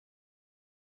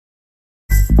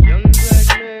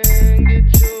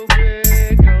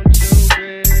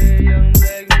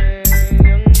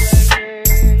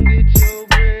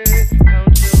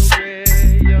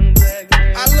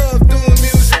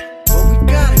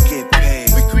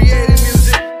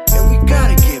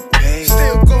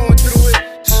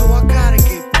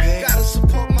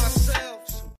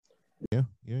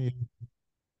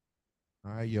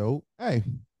Yo, hey,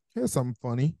 here's something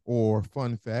funny or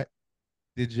fun fact.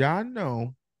 Did y'all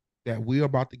know that we're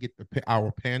about to get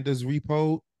our pandas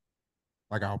repoed,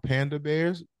 like our panda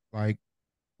bears, like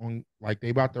like they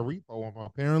about to repo them?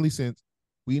 Apparently, since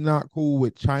we not cool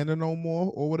with China no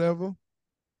more or whatever,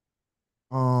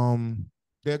 um,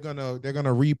 they're gonna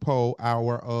repo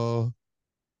our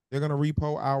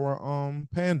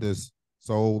pandas.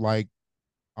 So like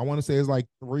I want to say it's like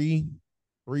three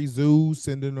zoos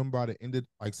sending them by the end of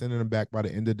like sending them back by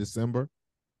the end of December,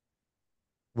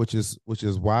 which is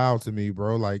wild to me,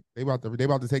 bro. Like they about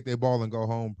to take their ball and go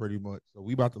home pretty much. So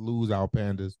we about to lose our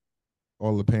pandas,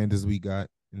 all the pandas we got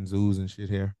in zoos and shit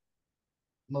here.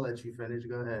 I'm gonna let you finish.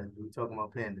 Go ahead. We talking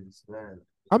about pandas. Go ahead.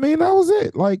 I mean, that was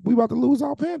it. Like we about to lose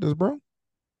our pandas, bro.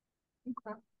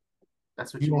 Okay.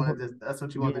 That's what You you know, wanted to. That's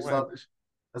what you you wanted know to what? start.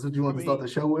 That's what you I wanted to start mean,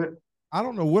 the show with. I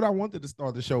don't know what I wanted to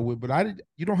start the show with, but I did.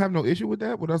 You don't have no issue with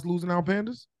that, with us losing our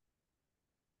pandas?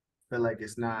 Feel like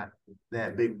it's not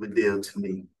that big of a deal to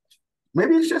me.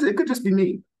 Maybe it's just. It could just be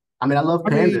me. I mean, I love I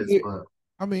mean, pandas, but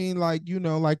like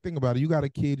like think about it. You got a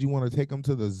kid, you want to take them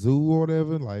to the zoo or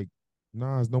whatever. Like,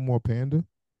 nah, it's no more panda.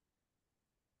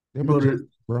 They're you go majestic,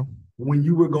 to bro. when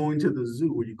you were going to the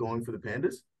zoo. Were you going for the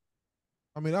pandas?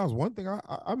 I mean, that was one thing.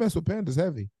 I mess with pandas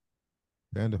heavy.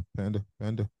 Panda, panda,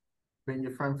 panda. Been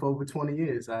your friend for over 20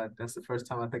 years. That's the first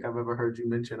time I think I've ever heard you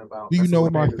mention about Do you messing know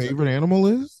what with my pandas. favorite animal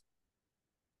is?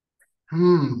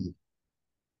 Hmm.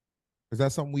 Is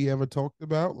that something we ever talked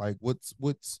about? Like, I'm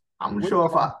what's sure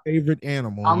if our I. favorite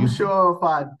animal? I'm You sure if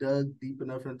I dug deep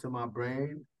enough into my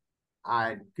brain,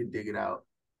 I could dig it out.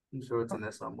 I'm sure it's in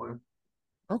there somewhere.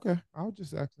 okay? I was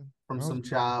just asking. From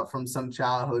some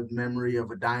childhood memory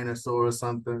of a dinosaur or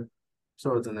something.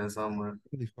 Sure it's in there somewhere.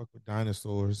 Really fuck with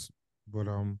dinosaurs, but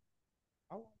I,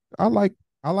 I like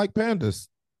I like pandas.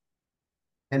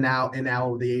 And now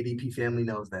the ADP family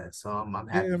knows that. So I'm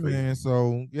happy Yeah, for you. man.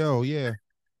 So yo, yeah,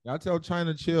 I tell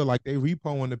China chill. Like they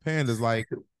repoing the pandas. Like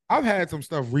I've had some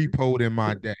stuff repoed in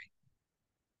my day.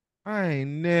 I ain't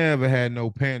never had no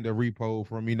panda repo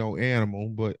from animal,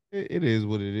 but it is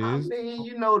what it I is. mean,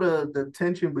 the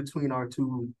tension between our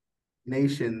two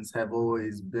nations have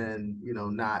always been,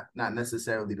 not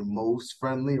necessarily the most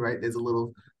friendly, right? There's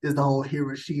the whole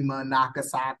Hiroshima,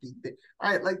 Nagasaki thing,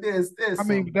 right? Like I there's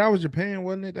mean, but some. that was Japan,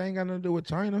 wasn't it? That ain't got nothing to do with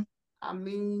China. I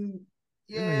mean, Them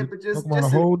yeah, niggas but talking about a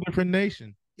whole different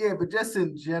nation. just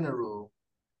in general,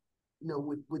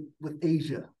 with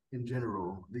Asia in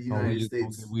general, the Oh, we United just don't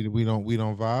get States. we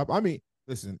don't vibe. I mean,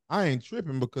 listen, I ain't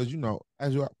tripping because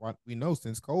as we know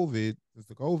since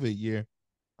the COVID year,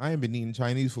 I ain't been eating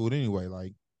Chinese food anyway.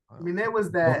 Like, I I mean, there don't was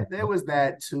talking that there about. was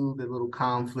that too, the little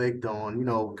conflict on,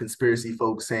 conspiracy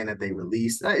folks saying that they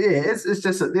released. Yeah, it's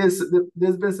just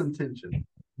there's been some tension,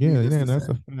 Yeah, needless yeah, to say. that's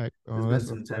a fact. There's been That's a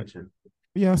some fact. tension.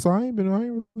 Yeah, so I ain't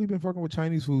really been fucking with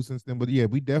Chinese food since then. But yeah,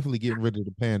 we definitely getting rid of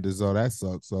the pandas. So that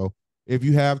sucks. So if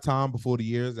you have time before the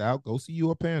year's out, go see you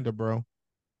a panda, bro.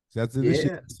 That's the shit.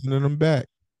 Yeah, Sending them back.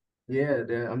 yeah,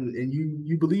 and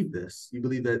you believe this? You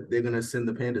believe that they're gonna send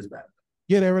the pandas back?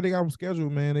 Yeah, they already got them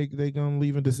scheduled, man. They gonna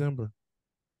leave in December.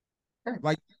 Okay.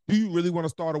 Like, do you really want to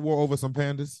start a war over some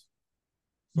pandas?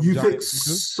 Some You think giant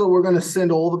pandas? so? We're gonna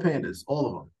send all the pandas, all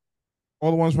of them.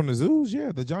 All the ones from the zoos,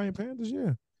 yeah. The giant pandas,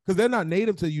 yeah. Because they're not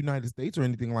native to the United States or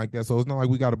anything like that. So it's not like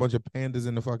we got a bunch of pandas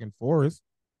in the fucking forest.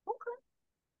 You know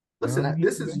what Listen, I mean?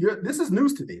 this is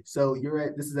news to me. So you're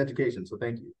right. This is education. So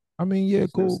thank you. I mean, yeah, This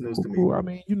is cool, news cool, to me. cool. I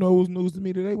mean, it was news to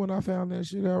me today when I found that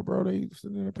shit out, bro. They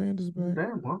sending the pandas back.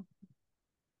 Damn, well,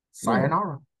 Yeah.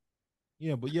 sayonara.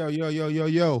 Yeah, but yo, yo, yo, yo,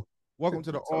 yo. Welcome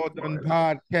to the We'll All talk Done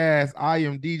about it. Podcast. I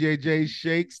am DJ J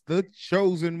Shakes, the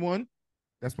chosen one.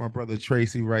 That's my brother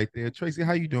Tracy right there. Tracy,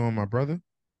 how you doing, my brother?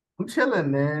 I'm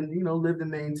chilling, man. Live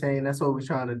and maintain. That's what we're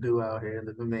trying to do out here.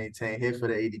 Live and maintain. Here for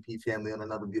the ADP family on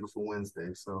another beautiful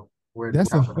Wednesday. So we're ready to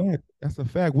That's a chop it up. fact. That's a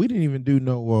fact. We didn't even do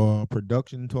no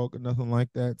production talk or nothing like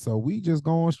that. So we just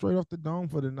going straight off the dome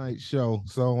for the night show.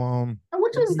 So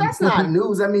Which is that's not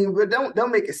news. I mean, but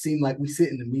don't make it seem like we sit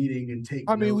in the meeting and take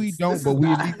I mean we notes. don't, This but is we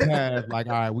at not. least have like,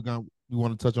 all right, we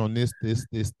want to touch on this,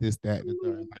 that, and the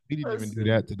third. Like, we didn't even do Listen,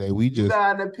 that today. We you just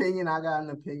got an opinion. I got an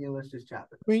opinion. Let's just chop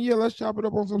it I up. mean, yeah, let's chop it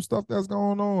up on some stuff that's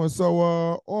going on.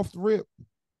 So off the rip,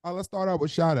 let's start out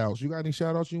with shout outs. You got any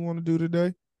shout outs you want to do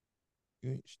today?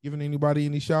 Giving anybody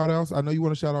any shout outs? I know you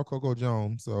want to shout out Coco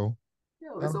Jones, so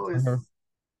shout It's out to her. always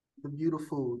the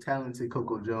beautiful, talented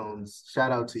Coco Jones.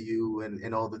 Shout out to you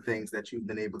and all the things that you've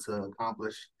been able to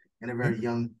accomplish in a Yeah. very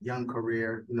young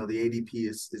career. The ADP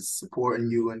is supporting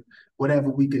you and whatever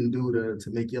we can do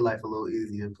to make your life a little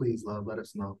easier. Please, love, let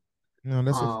us know. No, Um,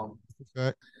 that's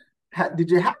a fact. did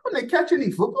you happen to catch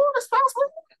any football this past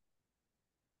week?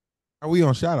 Are we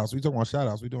on shout outs? We talking about shout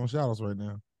outs. We doing shout outs right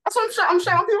now. That's what I'm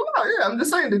shouting people out. Yeah, I'm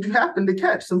just saying, did you happen to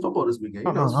catch some football this weekend?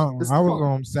 You know, it's I the was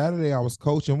fun. Saturday. I was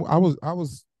coaching. I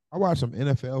watched some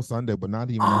NFL Sunday, but not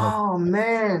even a whole. Oh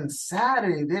man,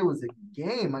 Saturday there was a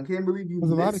game. I can't believe you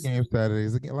There's a lot of missed. games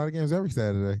Saturdays. A lot of games every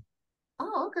Saturday.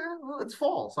 Oh, okay. Well, it's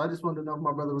fall, so I just wanted to know if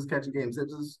my brother was catching games. It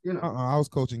was, I was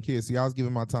coaching kids. See, I was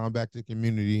giving my time back to the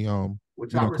community.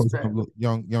 which I Coaching respect.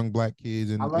 them young black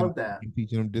kids I and love that.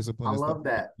 teaching them I discipline and stuff love like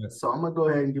that. that. So I'm gonna go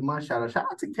ahead and give my shout out. Shout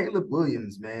out to Caleb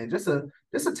Williams, man. Just a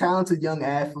talented young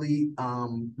athlete,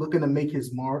 looking to make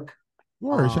his mark.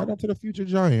 Word, shout Um, out to the future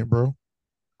giant, bro.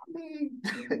 I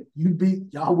mean,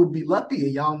 y'all would be lucky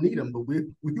and y'all need him, but we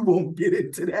won't get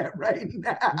into that right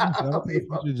Yeah, shout now. out to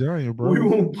the future giant, bro. We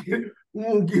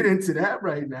won't get into that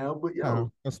right now. But No,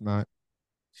 yo, that's not.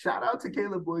 shout out to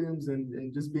Caleb Williams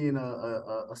and just being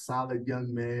a solid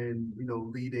young man,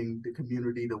 leading the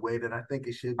community the way that I think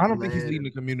it should I be don't think he's led. leading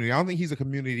the community. I don't think he's a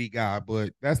community guy,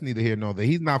 but that's neither here nor there.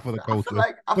 He's not for the I feel culture,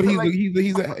 like I but feel like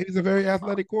he's a very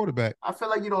athletic quarterback. I feel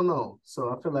like you don't know. So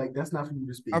I feel like that's not for you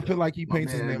to I speak feel of, like he my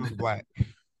paints his nails man. black.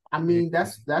 I Yeah. mean,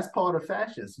 that's part of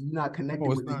fashion. So you're not No, connected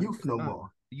it's with the not. youth It's no not. more.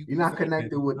 You You're keep not saying that.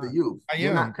 connected It's with the not. youth. I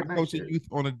You're not am. I coach the connected. youth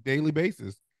on a daily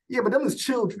basis. Yeah, but them is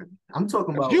children. That's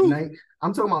youth.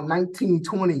 I'm talking about 19,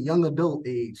 20, young adult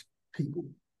age people.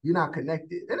 You're not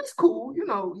connected. And it's cool. You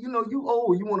old,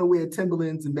 you want to wear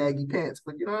Timberlands and baggy pants,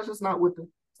 but it's just not what the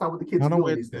kids I are don't doing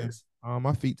wear these them. days.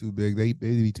 My feet too big. They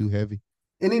be too heavy.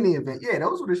 In any event, yeah,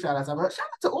 those were the shout outs.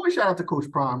 Always shout out to Coach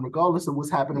Prime, regardless of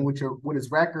what's happening with his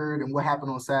record and what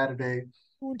happened on Saturday.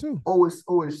 One too. Always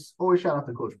shout out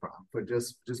to Coach Prime for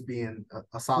just being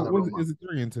a solid role model. Is it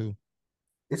 3-2?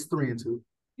 It's 3-2.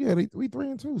 Yeah, we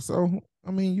 3-2. So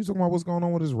I mean, you talking about what's going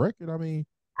on with his record? I mean,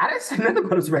 I didn't say nothing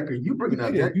about his record. You you bringing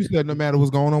up did. that. You said no matter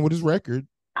what's going on with his record. You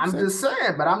I'm said just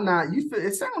saying, but I'm not. You feel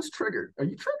it sounds triggered. Are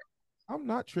you triggered? I'm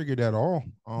not triggered at all.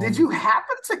 Did you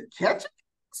happen to catch it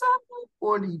Saturday,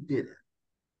 or you didn't?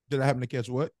 Did I happen to catch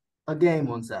what? A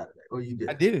game on Saturday, or you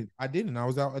I didn't? didn't. I didn't. I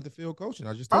was out at the field coaching.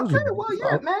 I just told Okay, you. well,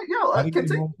 yeah, man. Yo, I didn't get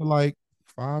continue. home to like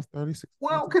 5:30, 6 o'clock.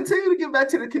 Well, continue to give back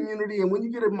to the community, and when you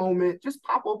get a moment, just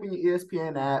pop open your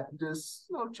ESPN app,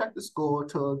 just check the score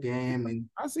to a game, and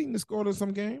I seen the score to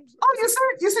some games. oh,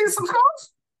 you see some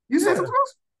scores? You see some Yeah,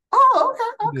 scores? Oh,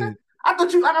 I okay, okay. did.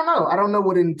 I don't know. I don't know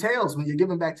what it entails when you're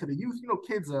giving back to the youth.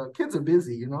 Kids are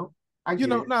busy. I get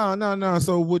it. No.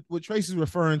 So what Tracy's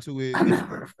referring to I is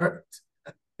never heard.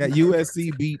 that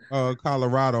USC beat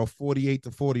Colorado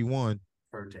 48-41.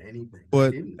 Heard to anything. I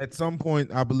But didn't. at some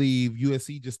point, I believe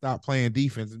USC just stopped playing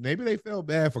defense. Maybe they felt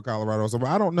bad for Colorado. So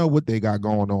I don't know what they got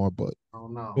going on, Oh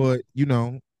no. but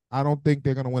I don't think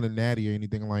they're gonna win a natty or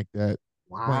anything like that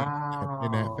playing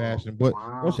in that Wow. fashion. But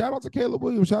Wow. shout out to Caleb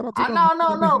Williams. Shout out to I them.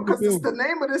 no, In the because building. the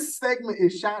name of this segment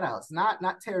is shout outs, not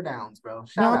tear downs, bro. No,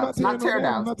 Shout I'm not outs, not tearing no tear down.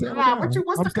 I'm downs. not tearing no Nah, what down. you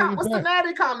I'm stating what's the fact.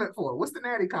 natty comment for? What's the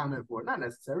natty comment for? Not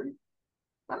necessary.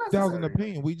 Not That was an necessary.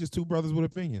 opinion. We just two brothers with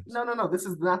opinions. No. This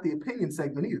is not the opinion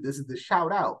segment either. This is the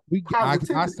shout out. I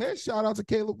Positivity. said shout out to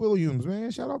Caleb Williams,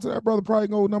 man. Shout out to that brother. Probably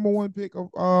go number one pick of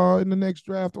in the next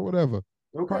draft or whatever.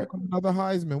 Okay, Probably cool. another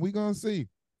Heisman. We gonna see.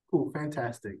 Cool.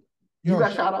 Fantastic. You Yo,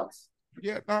 got shout outs?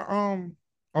 yeah.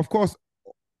 Of course,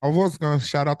 I was gonna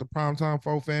shout out the Primetime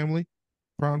Foe family,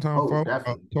 Primetime Oh, Foe,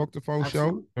 definitely. Talk to Foe show.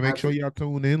 Absolutely. And make sure Absolutely. y'all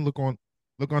tune in. Look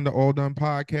on the All Done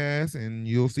podcast, and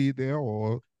you'll see it there.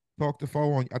 Or Talk to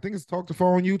Foe on. I think it's Talk to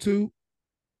Foe on YouTube.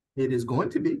 It is going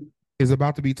to be. It's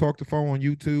about to be Talk to Foe on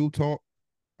YouTube. Talk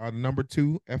number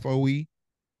 2 FOE. You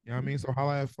know what I mean? So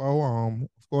holla at Fo.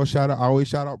 Of course, shout out. I always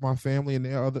shout out my family and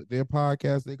their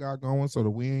podcast they got going. So that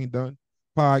we ain't done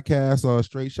podcast,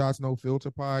 Straight Shots No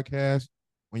Filter podcast.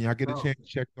 When y'all get a Oh, chance,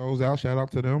 check those out. Shout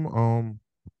out to them.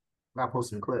 I post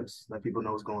some clips. Let people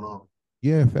know what's going on.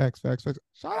 Yeah, facts.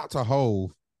 Shout out to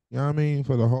Hove. You know what I mean?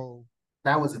 For the whole.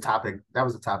 That was a topic. That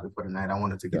was a topic for tonight. I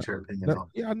wanted to Yeah, get your opinion on.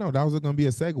 yeah, I know that was gonna be a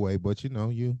segue, but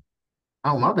you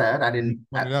Oh, my bad. I didn't.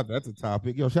 pointed out that's a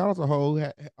topic. Yo, shout out to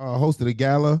Hove. Hosted a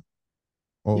gala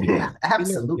or Yeah,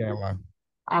 absolutely. gala.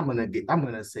 I'm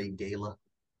gonna say gala.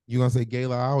 You gonna say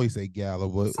gala? I always say gala,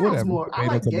 but Sounds whatever. more. I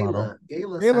Tomato, like tomato. gala.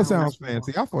 Gala Gala sounds sounds more.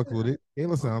 fancy. I fuck with Okay. it.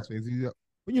 Gala Okay. sounds fancy. Yeah.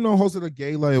 But hosted a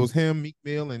gala. It was him, Meek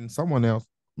Mill, and someone else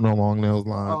along those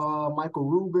lines. Michael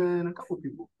Rubin, a couple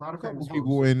people, a lot A of couple famous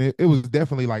people folks. in it. It was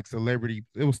definitely like celebrity.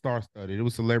 It was star studded. It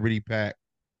was celebrity packed.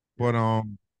 Yeah.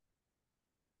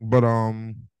 But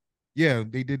but yeah,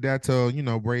 they did that to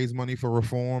raise money for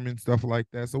reform and stuff like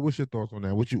that. So what's your thoughts on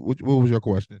that? What was your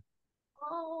question?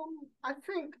 I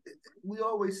think we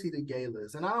always see the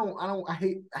galas, and I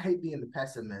hate being the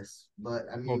pessimist, but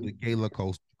I Oh, the mean, gala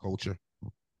culture.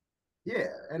 Yeah,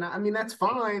 and I mean that's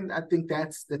fine. I think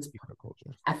that's. Keep the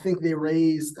culture. I think they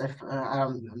raised.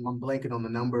 I'm blanking on the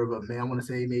number, but man, I want to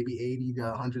say maybe 80 to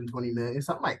 120 million,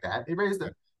 something like that. They raised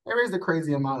a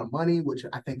crazy amount of money, which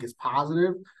I think is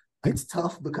positive. Yeah. It's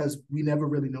tough because we never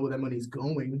really know where that money's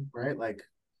going, right? Like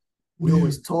we Yeah.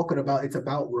 always talking about it's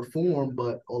about reform,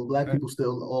 but all the black people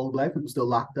still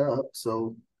locked up.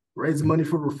 So raising money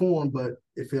for reform, but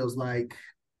it feels like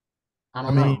I I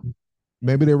don't know. mean,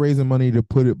 maybe they're raising money to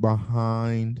put it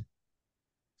behind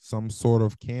some sort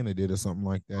of candidate or something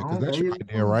like that. Because Oh, there that's your you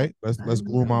idea, go. right? There Let's you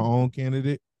groom our go. own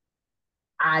candidate.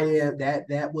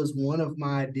 That was one of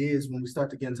my ideas when we start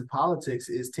to get into politics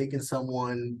is taking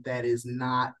someone that is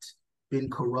not been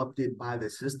corrupted by the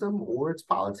system or its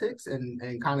politics and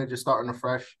kind of just starting a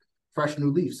fresh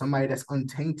new leaf. Somebody that's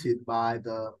untainted by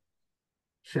the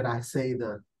should I say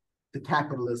the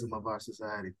capitalism of our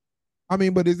society. I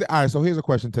mean, but is it all right? So here's a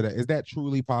question to that: Is that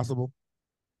truly possible?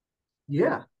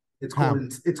 Yeah, How?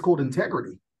 it's called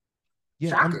integrity.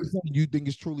 Yeah, I'm Shocking. just saying, you think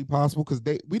it's truly possible? Because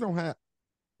we don't have.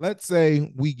 Let's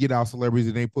say we get our celebrities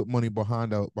and they put money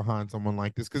behind someone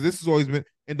like this. Because this has always been,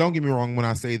 and don't get me wrong when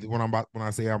I say that when I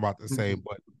say I'm about to say, Mhm.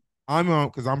 but I'm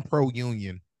because I'm pro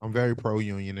union. I'm very pro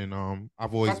union, and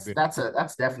I've always been.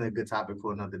 That's definitely a good topic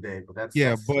for another day. But Yeah,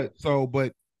 that's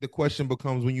but the question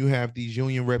becomes when you have these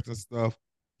union reps and stuff,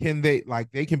 can they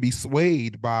like they can be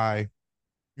swayed by,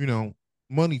 you know,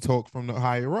 money talk from the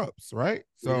higher ups, right?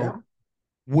 So yeah.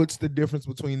 what's the difference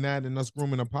between that and us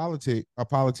grooming a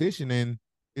politician? And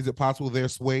is it possible they're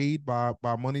swayed by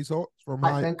money talks from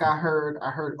I high? think I heard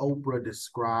Oprah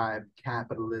describe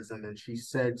capitalism and she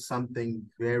said something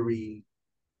very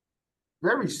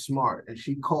smart and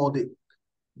she called it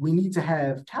we need to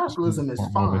have Excuse me capitalism is for a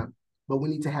moment. fine, but we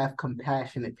need to have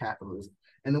compassionate capitalism.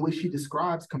 And the way she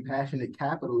describes compassionate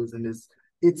capitalism is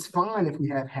it's fine if we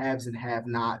have haves and have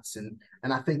nots and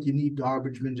I think you need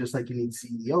garbage men just like you need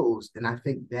CEOs and I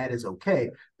think that is okay.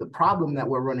 The problem that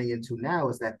we're running into now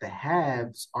is that the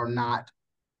haves are not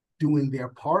doing their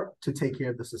part to take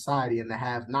care of the society, and the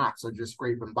have-nots are just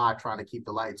scraping by trying to keep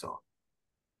the lights on.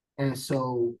 And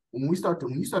so when you start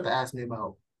to ask me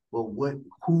about well, what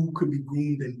who could be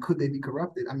groomed and could they be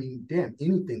corrupted? I mean, damn,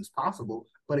 anything's possible.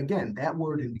 But again,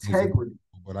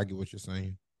 But I get what you're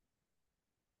saying.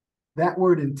 that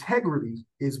word integrity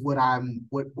is what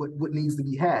needs to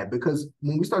be had because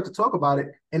when we start to talk about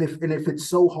it, and if it's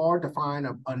so hard to find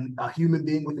a human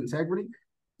being with integrity,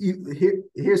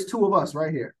 here's two of us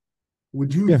right here.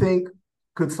 Would you Yeah. think,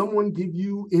 could someone give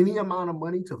you any amount of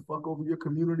money to fuck over your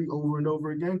community over and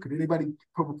over again? Could anybody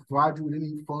provide you with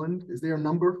any fund? Is there a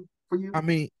number for you? I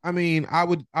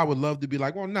would love to be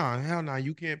like, well, nah, hell nah,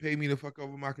 you can't pay me to fuck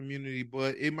over my community,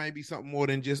 but it might be something more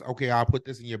than just, okay, I'll put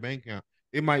this in your bank account.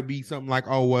 It might be something like,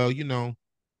 oh, well,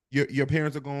 your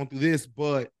parents are going through this,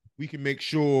 but we can make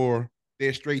sure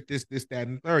they're straight this, that,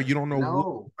 and third. You don't know what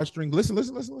No, heartstrings.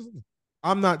 Listen.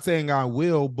 I'm not saying I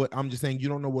will, but I'm just saying you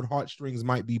don't know what heartstrings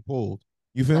might be pulled.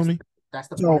 You feel that's me? that's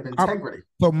the point So of I integrity.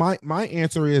 so my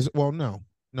answer is well, no.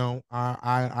 No,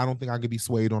 I don't think I could be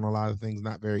swayed on a lot of things,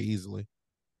 not very easily.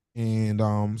 And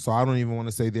so I don't even want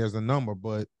to say there's a number,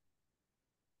 but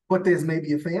But there's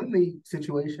maybe a family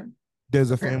situation.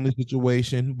 there's A a parent. family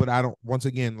situation. But I don't, once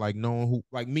again, like knowing who,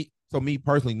 like me. So me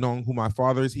personally, knowing who my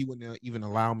father is, he wouldn't even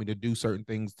allow me to do certain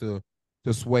things to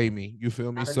sway me. You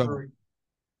feel me? I agree.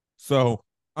 So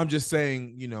I'm just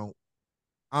saying,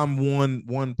 I'm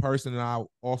one person, and I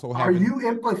also Are haven't. you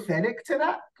empathetic to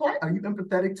that point? Are you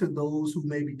empathetic to those who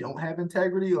maybe don't have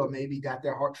integrity or maybe got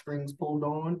their heartstrings pulled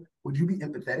on? Would you be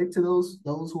empathetic to those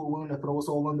who are willing to throw us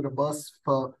all under the bus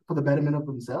for the betterment of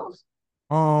themselves?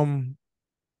 Um,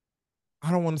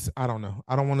 I don't want to. I don't know.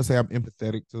 I don't want to say I'm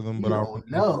empathetic to them, but You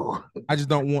don't know. I just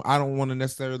don't want. I don't want to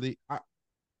necessarily.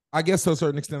 I guess to a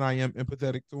certain extent, I am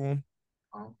empathetic to them.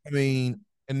 I mean,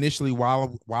 initially,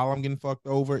 while I'm getting fucked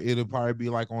over, it'll probably be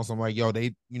like on some like, yo,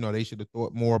 they should have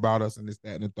thought more about us and this,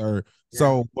 that, and the third. Yeah.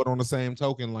 So, but on the same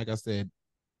token, like I said,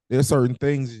 there's certain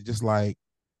things it's just like,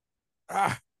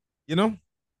 ah, you know,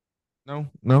 no,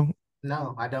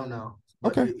 No, I don't know.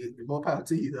 But okay. more power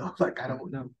to you though. Like I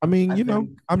don't know. I mean, I think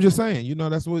I'm just saying,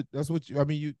 that's what you. I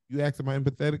mean, you asked, am I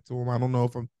empathetic to him? I don't know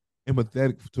if I'm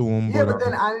empathetic to him, yeah, but but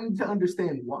then I need to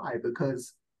understand why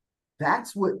because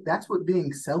that's what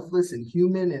being selfless and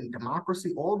human and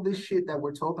democracy, all this shit that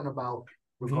we're talking about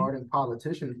mhm. regarding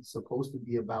politicians is supposed to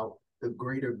be about the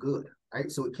greater good,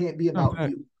 right? So it can't be No, about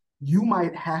fact. you. You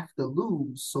might have to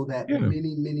lose so that Yeah,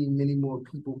 many more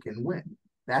people can win.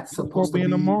 That's it's called supposed to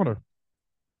being a be martyr.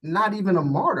 not even a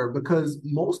martyr, because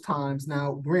most times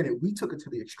now, granted, we took it to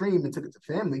the extreme and took it to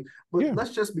family, but Yeah,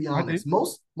 let's just be I did. honest.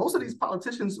 Most of these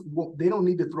politicians, they don't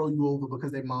need to throw you over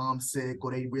because their mom's sick,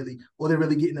 or they're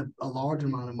really getting a large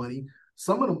amount of money.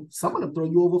 Some of them throw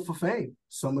you over for fame.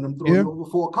 Some of them throw Yeah. you over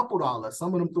for a couple dollars.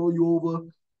 Some of them throw you over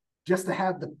just to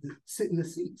have the sit in the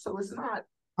seat. So it's not.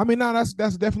 I mean, no, that's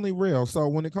definitely real. So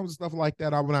when it comes to stuff like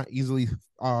that, I'm not easily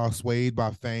swayed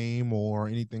by fame or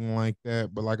anything like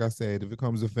that. But like I said, if it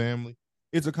comes to family,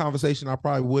 it's a conversation I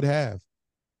probably would have.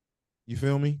 You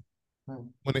feel me?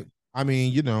 When it, I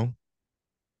mean,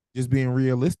 just being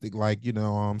realistic, like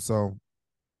so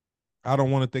I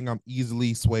don't want to think I'm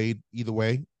easily swayed either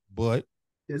way. But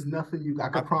There's nothing you. I I,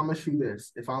 can promise you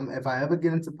this: if I ever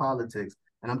get into politics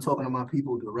and I'm talking to my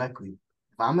people directly,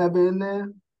 if I'm ever in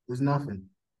there, there's nothing.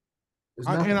 There's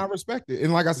and I nothing. respect it.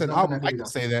 And like I There's said, I nothing would that can like be to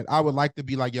done. say that. I would like to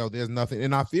be like, yo, there's nothing,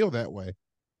 and I feel that way.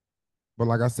 But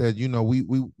like I said,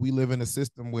 we live in a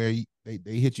system where they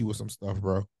hit you with some stuff,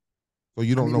 bro. So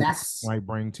you I don't mean, know what it that's might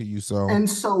bring to you. So and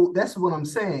so that's what I'm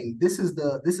saying. This is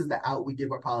the out we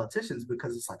give our politicians,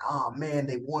 because it's like, oh man,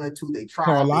 they wanted to, they a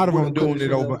tried, they lot of woulda, them coulda, doing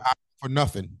it over shoulda, for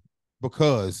nothing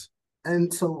because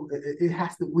and so it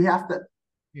has to. We have to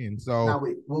and now. so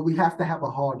Wait, well, we have to have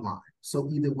a hard line. So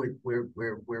either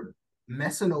we're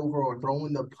messing over or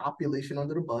throwing the population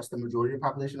under the bus, the majority of the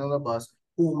population under the bus,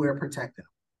 or we're protecting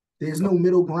them. There's no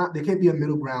middle ground. There can't be a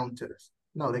middle ground to this.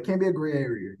 No, there can't be a gray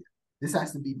area here. This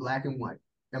has to be black and white.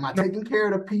 Am I no, taking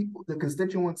care of the people, the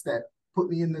constituents that put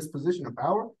me in this position of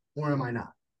power, or am I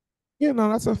not? yeah, no,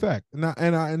 that's a fact,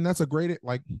 and that's a great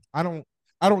like I don't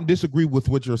I don't disagree with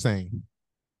what you're saying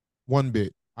one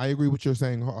bit. I agree with what you're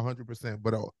saying 100%.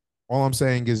 But all I'm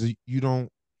saying is you don't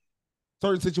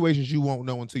certain situations you won't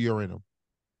know until you're in them.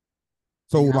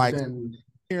 So Yeah, I've like been.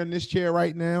 here in this chair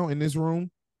right now in this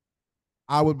room,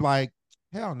 I would be like,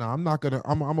 hell no, I'm not gonna.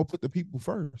 I'm gonna put the people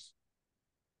first.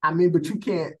 I mean, but you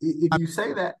can't. If I, you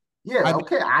say that, yeah, I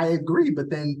okay, I agree. But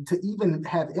then to even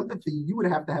have empathy, you would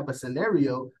have to have a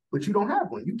scenario, but you don't have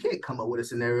one. You can't come up with a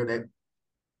scenario that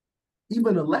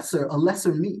even a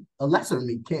lesser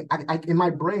me can't. In my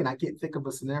brain, I can't think of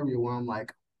a scenario where I'm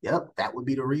like, yep, that would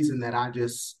be the reason that I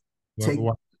just you ever take.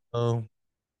 watch,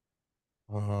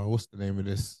 what's the name of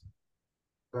this?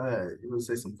 You would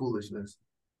say some foolishness.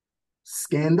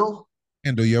 Scandal.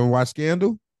 Scandal. You ever watch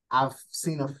Scandal? I've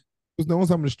seen a. Was knowing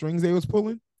some of the strings they was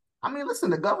pulling I mean, listen,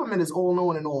 the government is all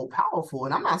knowing and all powerful,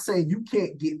 and I'm not saying you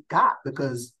can't get got,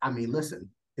 because I mean, listen,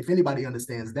 if anybody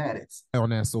understands that, it's on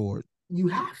that sword. you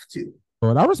have to.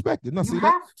 But I respect it. No, You see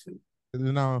that. have to.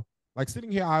 And like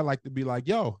sitting here, I like to be like,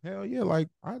 yo, hell yeah, like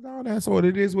I know that's what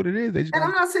it is. What it is. They just And got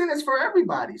I'm to. not saying it's for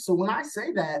everybody. So when I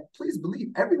say that, please believe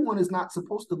everyone is not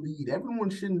supposed to lead. Everyone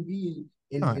shouldn't be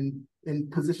in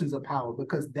positions of power,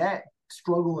 because that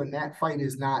struggle and that fight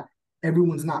is not.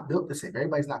 Everyone's not built the same.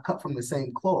 Everybody's not cut from the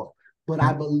same cloth. But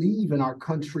I believe in our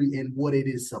country and what it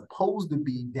is supposed to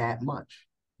be that much.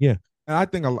 Yeah, and I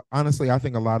think honestly, I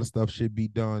think a lot of stuff should be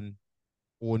done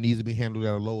or needs to be handled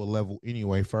at a lower level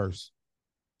anyway first.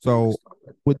 So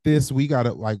with this, we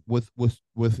gotta like with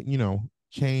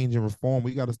change and reform,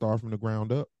 we gotta start from the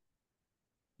ground up.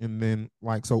 And then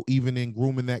like so even in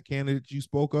grooming that candidate you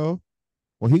spoke of,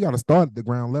 well, he gotta start at the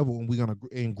ground level and we're gonna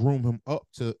and groom him up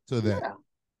to that. Yeah,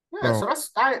 yeah. So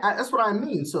So that's what I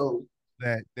mean. So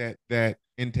that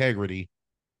integrity,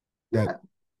 that yeah,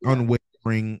 yeah.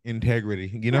 unwavering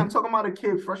integrity, Yeah, I'm talking about a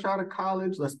kid fresh out of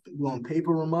college. Let's go on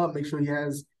paper him up, make sure he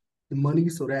has the money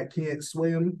so that can't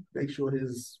sway him. Make sure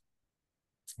his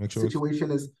make sure it's situation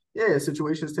is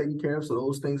situation is taken care of, so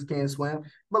those things can't swim.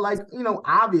 But like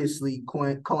obviously,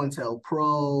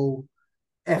 COINTELPRO,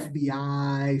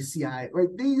 FBI, CIA, right?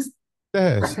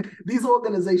 yes. These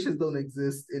organizations don't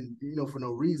exist in for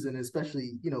no reason,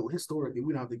 especially historically.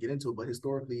 We don't have to get into it, but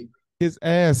historically, His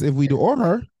ass if we do or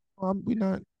her. We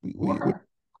not or we her.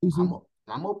 losing.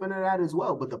 I'm open to that as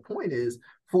well. But the point is,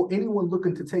 for anyone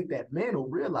looking to take that mantle,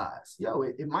 realize,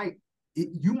 it might,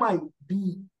 you might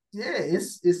be,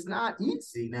 it's not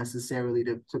easy necessarily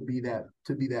to be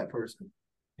that person,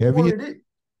 Heavy.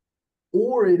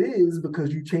 or it is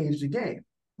because you changed the game,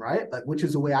 right? Like, which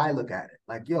is the way I look at it.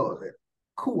 Like,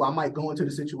 cool, I might go into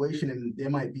the situation and there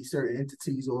might be certain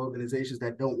entities or organizations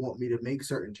that don't want me to make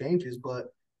certain changes, but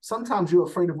sometimes you're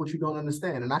afraid of what you don't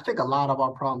understand. And I think a lot of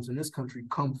our problems in this country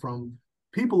come from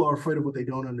people are afraid of what they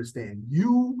don't understand.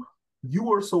 You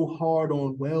are so hard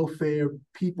on welfare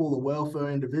people or welfare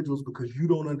individuals because you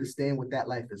don't understand what that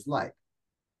life is like,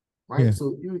 right? Yeah.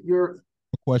 So you're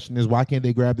The question is why can't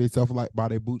they grab themselves like by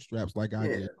their bootstraps like I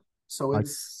yeah. did? So Like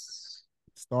it's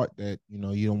start that, you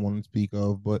don't want to speak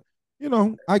of, but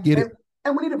I get and it.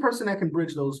 And we need a person that can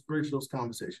bridge those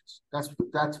conversations. That's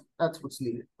what's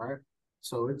needed, right?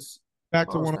 So it's Back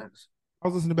to all those one. things. I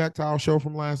was listening back to our show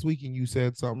from last week, and you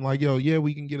said something like, "Yo, yeah,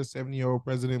 we can get a 70-year-old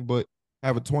president, but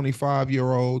have a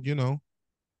 25-year-old."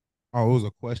 Oh, it was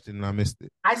a question, and I missed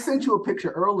it. I sent you a picture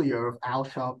earlier of Al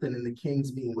Sharpton and the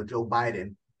Kings meeting with Joe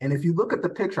Biden. And if you look at the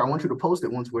picture, I want you to post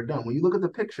it once we're done. When you look at the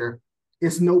picture,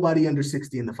 it's nobody under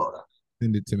 60 in the photo.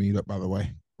 Send it to me, by the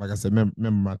way. Like I said,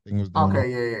 remember my thing was doing Okay,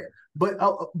 yeah, yeah.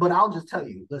 But I'll just tell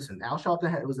you, listen, Al Sharpton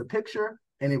had it was a picture,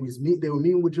 and it was me. They were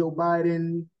meeting with Joe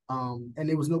Biden, and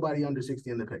there was nobody under 60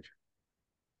 in the picture,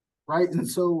 right? And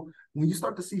so when you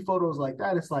start to see photos like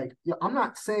that, it's like, yeah, I'm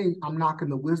not saying I'm knocking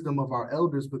the wisdom of our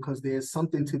elders because there's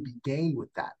something to be gained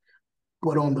with that.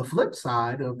 But on the flip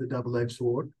side of the double-edged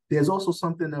sword, there's also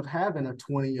something of having a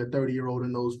 20 or 30-year-old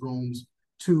in those rooms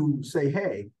to say,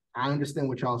 hey, I understand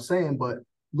what y'all saying, but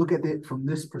look at it from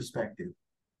this perspective.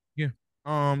 Yeah.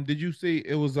 Did you see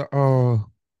it was a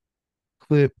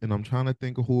clip, and I'm trying to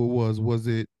think of who it was. Was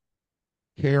it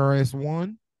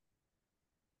KRS-One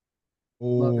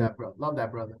Love or that, bro. Love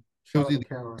that, brother. it Shout was out to either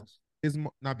Carolines.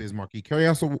 Not Bismarcky,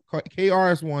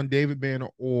 KRS-One, David Banner,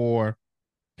 or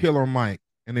Killer Mike,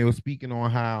 and they were speaking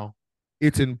on how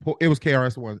it's important. It was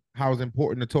KRS-One, how it's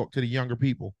important to talk to the younger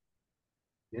people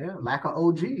Yeah, lack of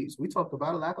OGs. We talked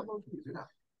about a lack of OGs. Yeah.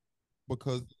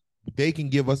 because they can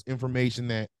give us information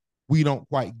that we don't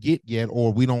quite get yet,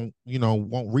 or we don't,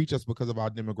 won't reach us because of our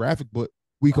demographic, but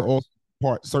we could also Facts.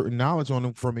 impart certain knowledge on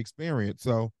them from experience.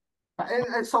 So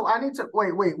And so I need to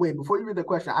wait. Before you read the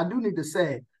question, I do need to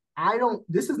say, I don't,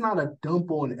 this is not a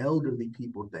dump on elderly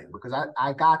people thing because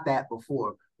I got that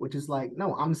before, which is like,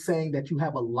 no, I'm saying that you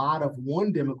have a lot of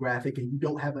one demographic and you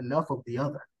don't have enough of the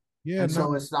other. yeah, And no,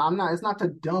 so it's not to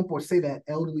dump or say that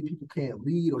elderly people can't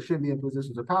lead or shouldn't be in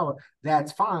positions of power.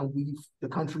 That's fine. The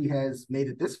country has made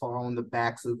it this far on the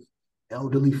backs of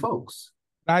elderly folks.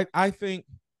 I think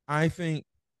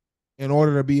in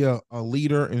order to be a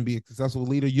leader and be a successful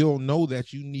leader, you'll know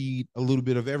that you need a little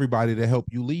bit of everybody to help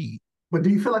you lead. But do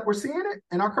you feel like we're seeing it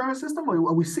in our current system?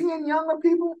 Are we seeing younger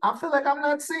people? I feel like I'm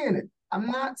not seeing it. I'm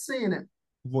not seeing it.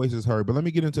 Voice is heard. But let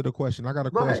me get into the question. I got a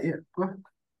Go ahead. question. Yeah, go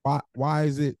ahead. Why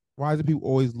is it people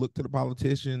always look at the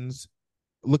politicians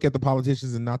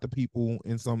and not the people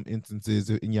in some instances,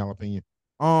 in your opinion?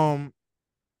 Um,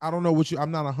 I don't know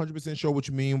I'm not 100% sure what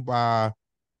you mean by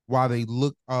why they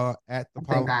look at the I think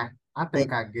politics, I I but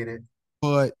think I get it.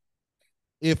 but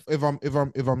if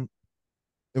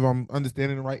I'm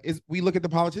understanding it right, is we look at the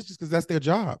politicians because that's their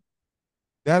job.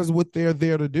 That is what they're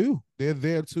there to do. They're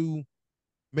there to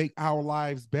make our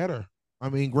lives better. I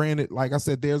mean, granted, like I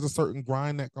said, there's a certain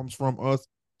grind that comes from us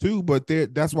too, but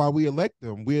that's why we elect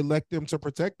them. We elect them to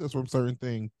protect us from certain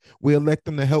things. We elect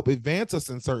them to help advance us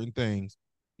in certain things.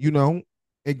 You know,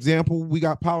 example, we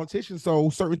got politicians,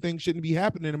 so certain things shouldn't be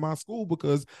happening in my school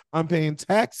because I'm paying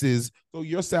taxes, so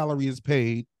your salary is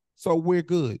paid, so we're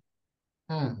good.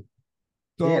 Hmm.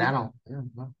 So Yeah, I don't. Yeah,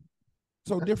 no.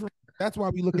 so different. That's why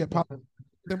we look at politics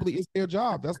simply it's their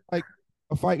job. That's like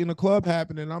a fight in the club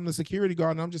happening. I'm the security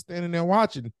guard and I'm just standing there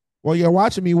watching. Well, you're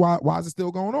watching me. Why is it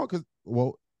still going on? Because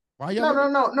why y'all No,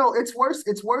 looking? no, no, no. It's worse.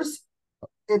 It's worse.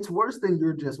 It's worse than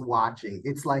you're just watching.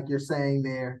 It's like you're saying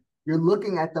there, you're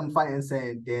looking at them fighting and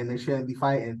saying, damn, they shouldn't be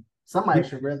fighting. Somebody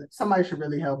should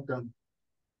really help them.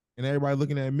 And everybody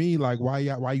looking at me like, why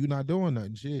you not doing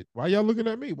nothing? Shit. Why y'all looking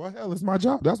at me? Well, hell, it's my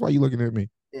job. That's why you looking at me.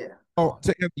 Yeah. Oh,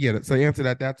 to answer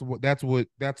that,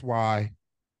 that's why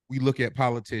we look at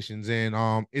politicians,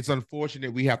 and it's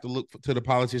unfortunate we have to look to the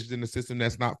politicians in the system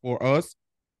that's not for us.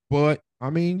 But I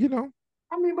mean,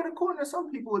 I mean, but according to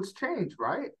some people, it's changed,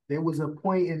 right? There was a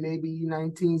point in maybe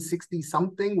 1960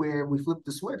 something where we flipped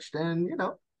the switch. Then,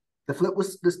 the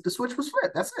switch was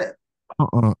flipped. That's it.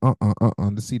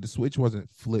 The switch wasn't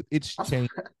flipped. It's That's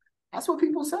changed. that's what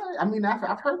people say. I mean,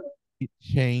 I've heard it. It's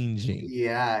changing.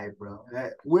 Yeah, all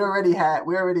right, bro. We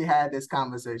already had this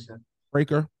conversation.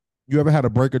 Breaker. You ever had a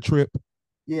breaker trip?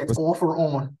 Yeah, it's off or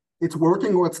on. It's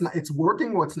working or it's not. It's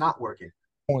working or it's not working.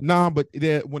 Nah, but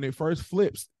when it first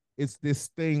flips, it's this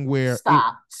thing where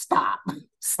Stop, I'm, stop.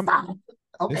 it's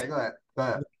Okay, go ahead. Go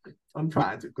ahead. I'm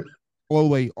trying to. all the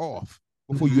way off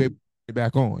before you able to get it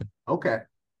back on. Okay.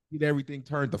 Get everything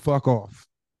turned the fuck off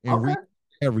and Okay. read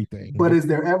everything. But is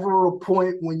there ever a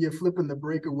point when you're flipping the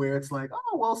breaker where it's like,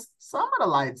 oh well, some of the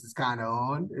lights is kind of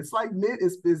on? It's like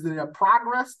is there a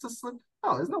progress to slip?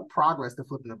 No, there's no progress to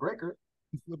flipping the breaker.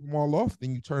 You flip them all off,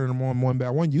 then you turn them on one by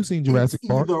one. You seen It's Jurassic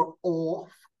Park? either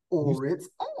off You, or it's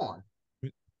on.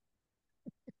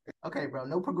 Okay, bro.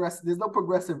 No progressive. There's no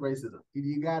progressive racism. Either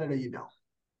you got it or you don't.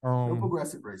 No um,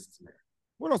 progressive racism there.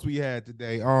 what else we had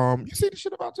today? You see the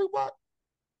shit about Tupac?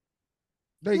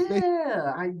 They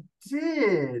Yeah, I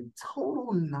did.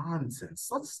 Total nonsense.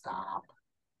 Let's stop.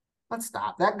 Let's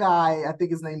stop. That guy, I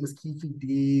think his name was Keefe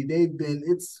D.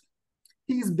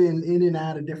 He's been in and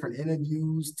out of different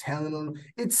interviews telling them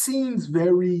it seems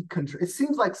it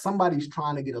seems like somebody's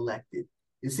trying to get elected.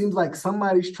 It seems like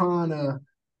somebody's trying to,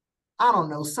 I don't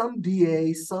know, some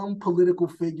DA, some political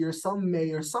figure, some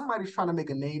mayor, somebody's trying to make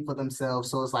a name for themselves.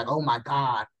 So it's like, oh my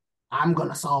God, I'm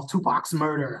gonna solve Tupac's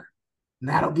murder. And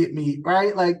that'll get me,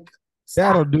 right? Like,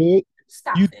 that'll stop, do it.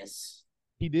 stop You this.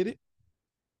 He did it.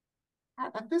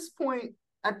 At this point,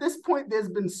 there's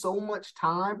been so much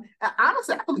time. And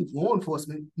honestly, I believe law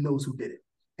enforcement knows who did it.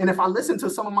 And if I listen to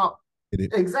some of my Did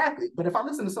it. exactly, but if I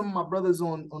listen to some of my brothers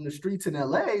on the streets in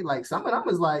LA, like some of them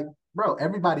is like, bro,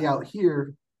 everybody out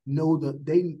here we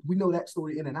know that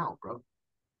story in and out, bro.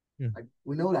 Yeah. Like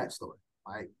we know that story.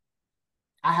 Like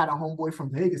I had a homeboy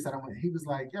from Vegas that I went. He was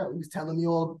like, yo, he was telling me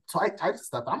all types of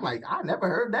stuff. I'm like, I never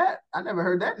heard that. I never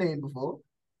heard that name before.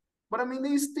 But I mean,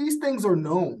 these things are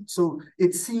known, so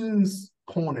it seems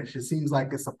Cornish. It seems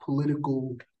like it's a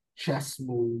political chess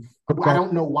move. What I about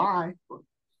don't know why.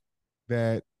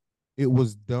 that? It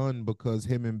was done because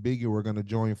him and Biggie were going to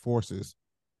join forces,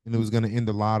 and it was going to end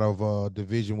a lot of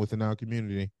division within our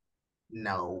community.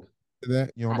 No,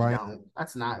 That you don't I buy it? don't.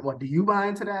 That's not. What do you buy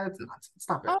into that? It's nonsense.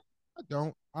 Stop it. I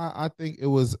don't. I think it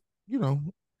was you know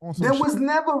on some There shit. was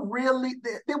never really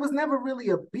there was never really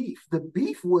a beef. The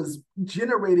beef was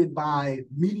generated by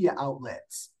media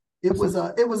outlets. It was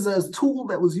a tool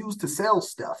that was used to sell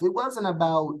stuff. It wasn't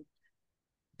about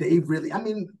they really. I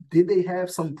mean, did they have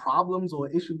some problems or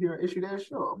issue here, issue there?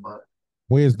 Sure, but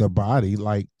Where's the body?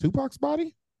 Like Tupac's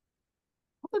body?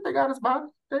 I think they got his body.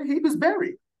 He was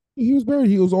buried. He was buried.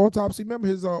 He was autopsy. Remember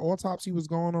his autopsy was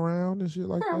going around and shit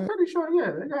like Yeah, I'm that. pretty sure.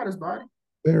 Yeah, they got his body.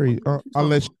 Buried. What you talking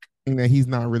Unless about? you think that he's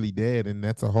not really dead, and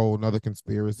that's a whole nother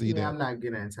conspiracy. Yeah, That I'm not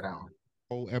getting into that one.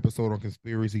 whole episode on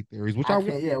conspiracy theories, which I I want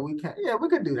can't. Yeah, we can. Yeah, we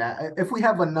could do that if we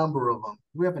have a number of them.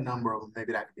 We have a number of them.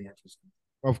 Maybe that could be interesting.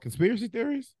 of conspiracy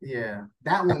theories. Yeah,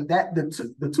 that one.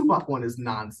 The Tupac one is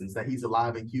nonsense. That he's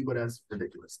alive in Cuba. That's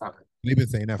ridiculous. Stop it. They've been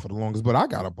saying that for the longest, but I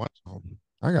got a bunch of them.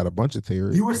 I got a bunch of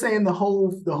theories. You were saying the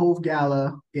whole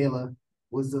gala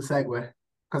was the segue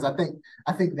because I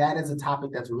think that is a topic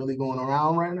that's really going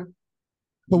around right now.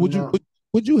 But You know,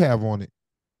 would you have on it?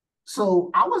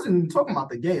 so I wasn't talking about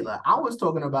the gala. I was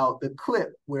talking about the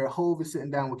clip where Hov is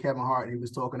sitting down with Kevin Hart and he was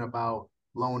talking about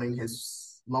loaning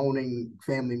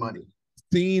family money.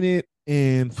 Seen it,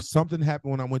 and something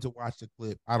happened when I went to watch the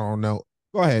clip. I don't know.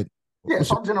 Go ahead. Yeah,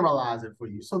 so I'll generalize it for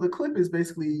you. So the clip is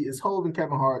basically is Hov and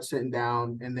Kevin Hart sitting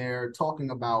down and they're talking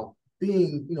about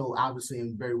being, obviously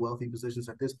in very wealthy positions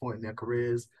at this point in their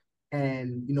careers.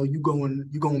 And you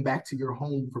going back to your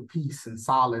home for peace and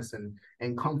solace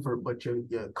and comfort, but your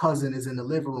cousin is in the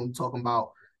living room talking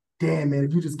about, damn man,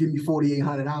 if you just give me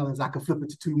 $4,800, I could flip it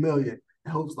to 2 million.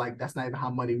 And Hov's like, that's not even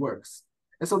how money works.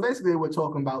 And so basically we're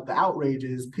talking about the outrage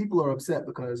is people are upset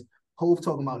because Hove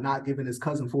talking about not giving his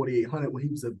cousin 4,800 when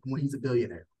he's a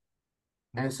billionaire.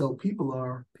 And so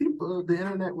the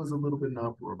internet was a little bit in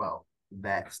uproar about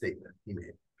that statement he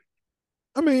made.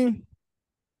 I mean,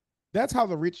 that's how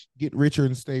the rich get richer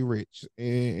and stay rich,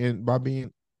 and by being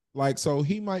like, so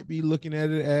he might be looking at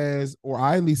it as, or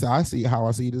at least I see how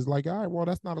I see it is like, all right, well,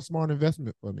 that's not a smart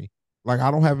investment for me. Like,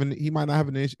 I don't have he might not have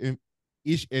an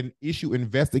issue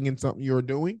investing in something you're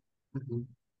doing. Mm-hmm.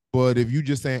 But if you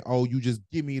just saying, "Oh, you just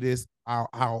give me this,"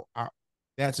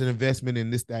 that's an investment in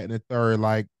this, that, and the third.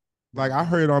 Like I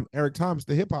heard Eric Thomas,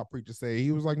 the hip hop preacher, say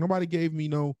he was like, "Nobody gave me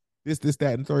no this,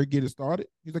 that, and third get it started."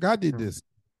 He's like, "I did this."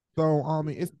 So I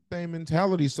mean, it's the same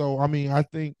mentality. So I mean, I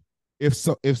think if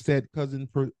said cousin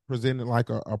presented like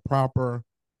a proper,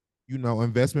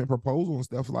 investment proposal and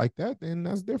stuff like that, then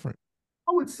that's different.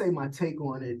 I would say my take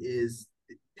on it is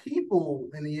people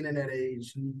in the internet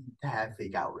age need to have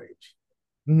fake outrage.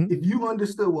 Mm-hmm. If you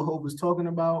understood what Hope was talking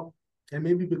about, and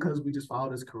maybe because we just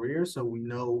followed his career, so we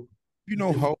know,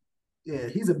 Hope. Yeah,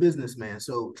 he's a businessman.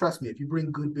 So trust me, if you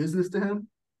bring good business to him,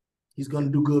 he's going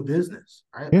to do good business,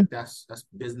 right? Yeah. Like that's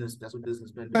business. That's what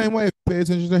businessmen do. Same way, pay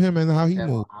attention to him and how he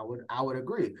moves. I would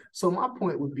agree. So my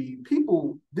point would be,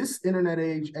 people, this internet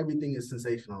age, everything is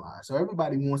sensationalized. So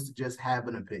everybody wants to just have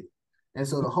an opinion, and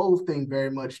so the whole thing very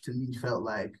much to me felt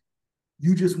like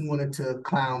you just wanted to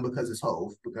clown because it's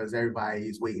Hove, because everybody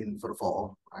is waiting for the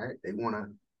fall, right? They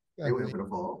waiting for the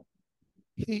fall.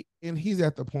 He's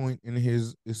at the point in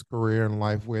his career and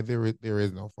life where there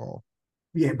is no fall.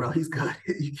 Yeah, bro, he's good.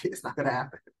 It's not gonna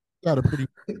happen. Got a pretty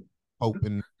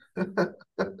open.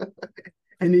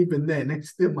 And even then, they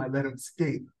still might let him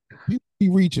skate. He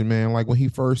reaching, man. Like when he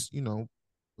first, when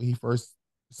he first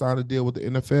signed a deal with the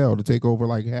NFL to take over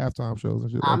like halftime shows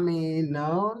and shit I like. mean,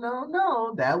 no, no,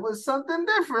 no. That was something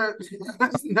different.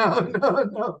 No, no,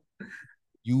 no.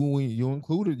 You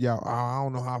included y'all. I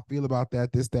don't know how I feel about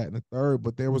that, this, that, and the third,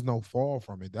 but there was no fall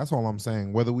from it. That's all I'm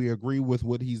saying. Whether we agree with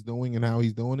what he's doing and how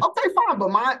he's doing it, Okay, fine. But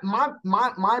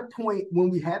my point when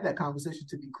we had that conversation,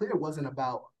 to be clear, wasn't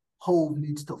about Hove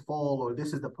needs to fall or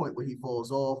this is the point where he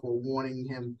falls off or warning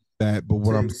him that. But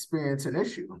what to I'm experience an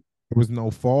issue. there was no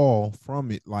fall from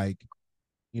it. Like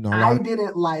a lot I of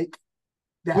didn't like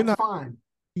we're that. not. Fine.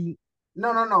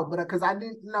 No, no, no. But because I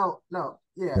didn't. No, no.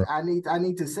 Yeah, I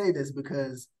need to say this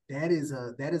because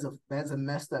that's a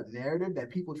messed up narrative that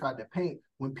people tried to paint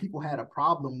when people had a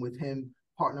problem with him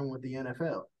partnering with the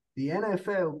NFL. The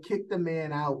NFL kicked the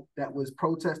man out that was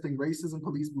protesting racism,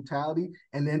 police brutality,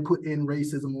 and then put in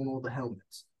racism on all the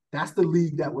helmets. That's the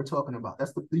league that we're talking about.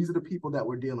 These are the people that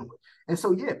we're dealing with. And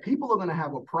so yeah, people are gonna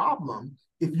have a problem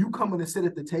if you come in and sit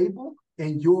at the table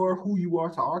and you're who you are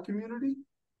to our community,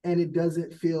 and it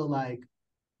doesn't feel like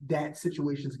that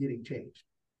situation's getting changed.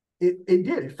 It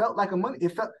did. It felt like a money.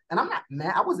 It felt, and I'm not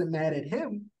mad. I wasn't mad at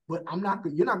him, but I'm not.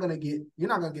 You're not gonna get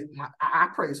my. I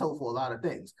praise Hope for a lot of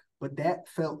things, but that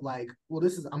felt like, well,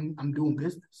 this is I'm doing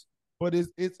business. But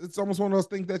it's almost one of those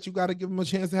things that you got to give him a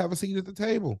chance to have a seat at the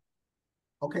table.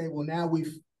 Okay, well now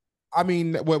we've. I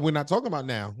mean, what we're not talking about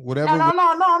now. No, Whatever, no,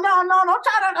 no, no, no, no. Don't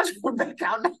try to back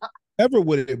out now. whatever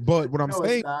with it. But what I'm No, it's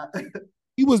saying, not.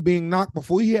 he was being knocked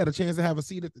before he had a chance to have a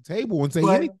seat at the table and say But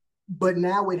anything. but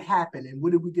now it happened, and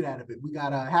what did we get out of it? We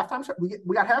got a halftime show.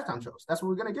 We got halftime shows. That's what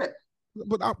we're gonna get.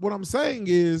 But what I'm saying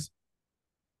is,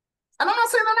 And I'm not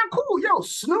saying they're not cool. Yo,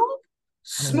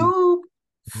 Snoop,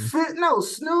 Fit,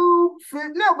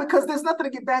 no, because there's nothing to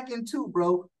get back into,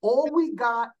 bro. All we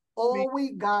got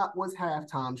was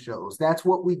halftime shows. That's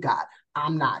what we got.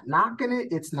 I'm not knocking it.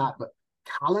 It's not, but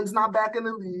Collins not back in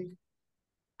the league.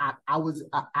 I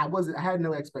had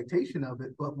no expectation of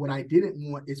it, but what I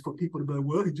didn't want is for people to be like,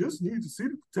 well, he just needs a seat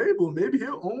at the table. Maybe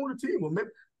he'll own the team. Or maybe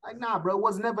like, nah, bro, it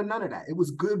was never none of that. It was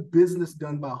good business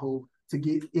done by Hope to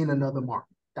get in another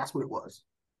market. That's what it was.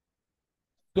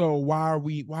 so why are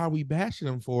we bashing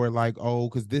him for it? Like, oh,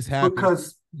 because this happened.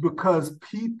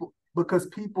 Because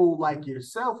people like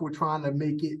yourself were trying to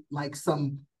make it like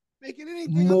some Making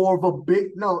anything up more of a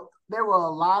big no. There were a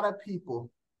lot of people.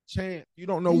 chance. You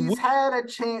don't know He's what had a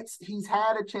chance. He's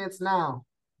had a chance now.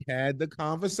 had the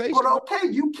conversation. But okay,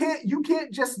 you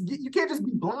can't just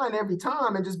be blind every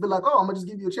time and just be like, oh, I'm gonna just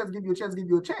give you a chance, give you a chance, give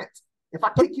you a chance. If I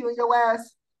kick you in your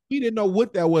ass, We didn't know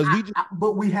what that was. We just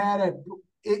but we had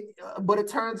but it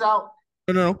turns out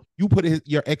no. You put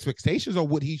your expectations on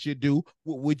what he should do.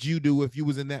 What would you do if you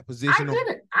was in that I position?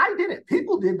 didn't. I didn't.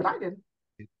 People did, but I didn't.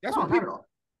 That's No, what not at people all.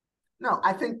 No,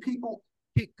 I think people.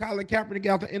 kicked Colin Kaepernick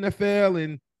out the NFL,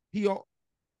 and he.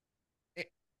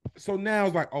 So now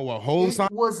it's like, oh well, whole It side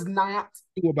was not.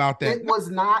 about that. It was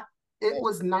not. It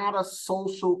was not a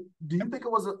social. Do you think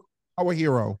it was a? Our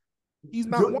hero. He's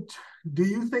not. Do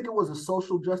you think it was a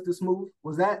social justice move?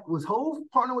 Was Hove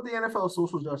partnering with the NFL a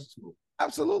social justice move?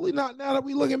 Absolutely not. Now that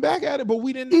we looking back at it, but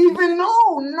we didn't. Even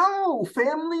no,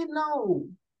 family, no.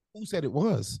 Who said it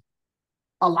was?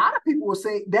 A lot of people were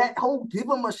saying that Hove give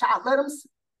him a shot, let him.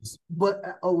 But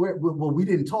well, we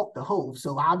didn't talk to Hove,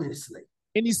 so obviously.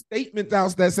 Any statements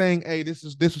out there saying, "Hey, this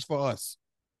is for us."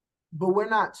 But we're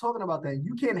not talking about that.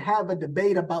 You can't have a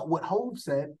debate about what Hove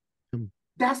said.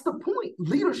 That's the point.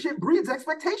 Leadership breeds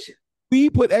expectation. We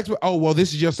put extra. Oh well,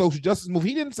 this is your social justice move.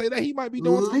 He didn't say that. He might be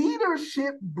doing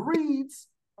leadership breeds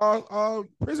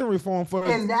prison reform for.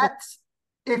 And that's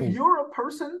if you're a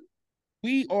person.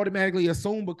 We automatically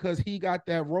assume because he got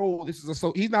that role. This is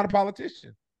he's not a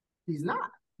politician. He's not,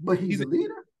 but he's a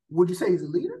leader. Would you say he's a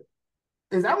leader?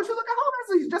 Is that what you look at Hove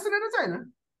as? He's just an entertainer.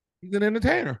 He's an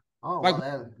entertainer. Oh, like,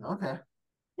 well, okay.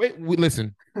 Wait,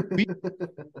 listen. We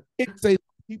can't say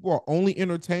people are only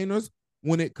entertainers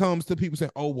when it comes to people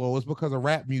saying, "Oh, well, it's because of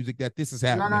rap music that this is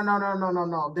happening."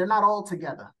 No. They're not all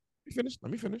together.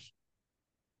 Let me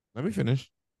finish.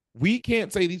 We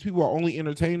can't say these people are only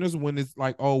entertainers when it's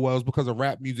like, "Oh, well, it's because of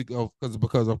rap music,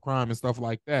 because of crime and stuff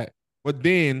like that." But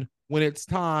then when it's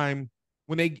time,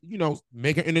 when they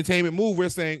make an entertainment move, we're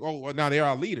saying, "Oh, well, now they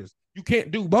are leaders." You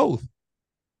can't do both.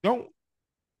 Don't.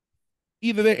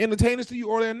 Either they're entertainers to you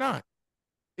or they're not.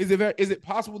 Is it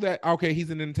possible that okay, he's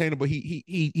an entertainer, but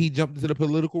he jumped into the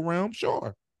political realm?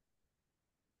 Sure.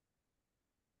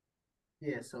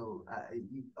 Yeah. So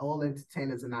all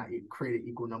entertainers are not created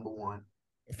equal. Number one.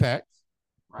 Facts.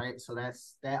 Right. So that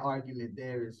argument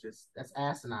there is that's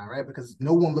asinine, right? Because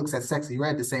no one looks at Sexy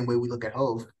Red the same way we look at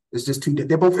Hove. It's just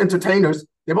they're both entertainers.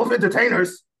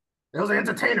 Those are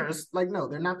entertainers. Like, no,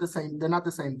 they're not the same. They're not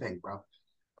the same thing, bro.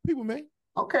 People may.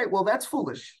 Okay, well, that's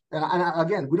foolish.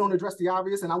 Again, we don't address the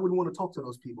obvious, and I wouldn't want to talk to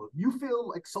those people. If you feel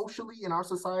like socially in our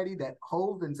society that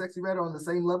Hove and Sexy Red are on the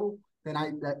same level, then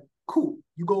cool.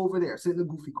 You go over there, sit in the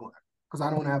goofy corner, because I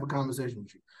don't want to have a conversation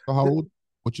with you. So how old,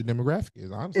 what your demographic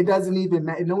is, honestly. It doesn't even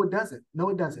matter. No, it doesn't. No,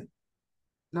 it doesn't.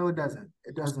 No, it doesn't.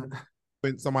 It doesn't.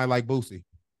 When somebody like Boosie.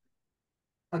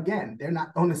 Again, they're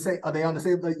not on the same. Are they on the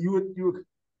same? Like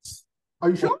are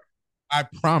you sure? I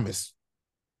promise.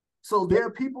 So there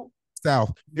are people.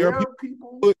 South. There are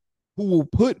people who will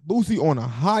put Boosie on a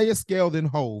higher scale than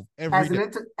Hove every day.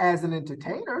 As an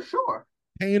entertainer, sure.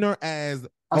 Entertainer as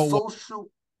a social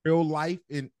real life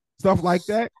and stuff like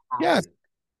that. Yes.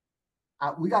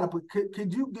 We got to put,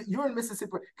 could you, you're in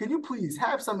Mississippi, can you please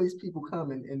have some of these people come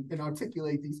and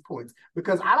articulate these points?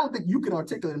 Because I don't think you can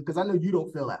articulate them, because I know you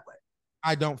don't feel that way.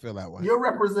 I don't feel that way. You're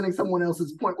representing someone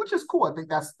else's point, which is cool. I think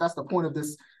that's the point of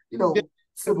this,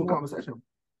 civil conversation.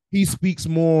 He speaks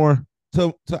more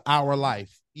to our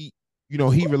life. He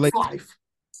relates life.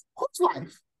 Whose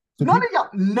life?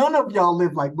 None of y'all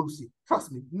live like Boosie.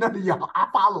 Trust me. None of y'all. I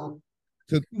follow.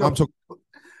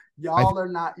 Y'all are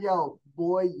not,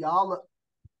 boy, y'all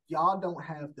don't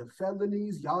have the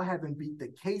felonies. Y'all haven't beat the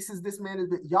cases this man has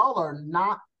been. Y'all are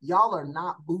not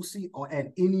Boosie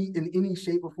in any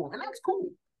shape or form. And that's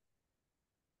cool.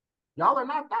 Y'all are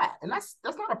not that. And that's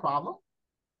not a problem.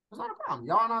 It's not a problem.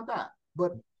 Y'all are not that.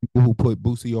 But people who put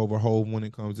Boosie over Hove when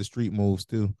it comes to street moves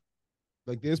too.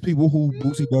 Like there's people who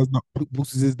Boosie does not.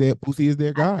 Boosie is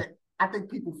their guy. I think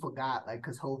people forgot, like,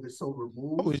 because Hove is so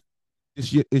removed. Oh, it's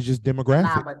just demographic.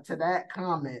 Nah, but to that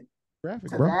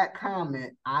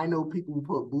comment, I know people who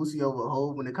put Boosie over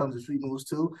Hove when it comes to street moves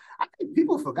too. I think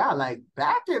people forgot, like,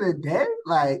 back in the day,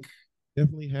 like,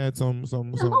 definitely had some.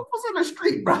 Hove was in the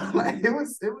street, bro. Like it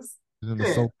was.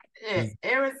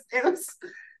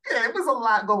 It was a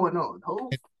lot going on.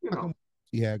 Hove,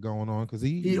 he had going on because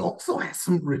he also had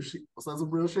some real shit.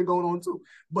 Going on too.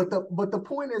 But the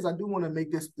point is, I do want to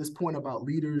make this point about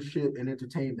leadership and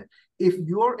entertainment. If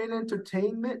you're in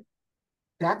entertainment,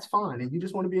 that's fine, and you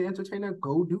just want to be an entertainer,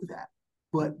 go do that.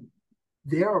 But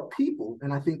there are people,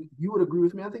 and I think you would agree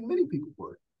with me. I think many people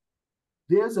would.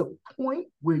 There's a point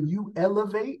where you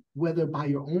elevate, whether by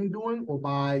your own doing or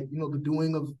by the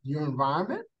doing of your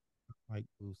environment. Like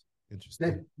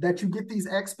interesting. That you get these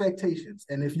expectations,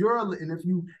 and if you're a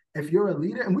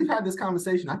leader, and we've had this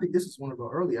conversation. I think this is one of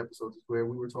our early episodes where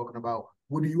we were talking about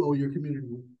what do you owe your community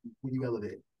when you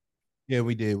elevate. Yeah,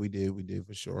 we did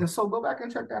for sure. And so go back and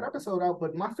check that episode out.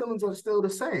 But my feelings are still the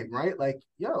same, right? Like,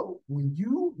 when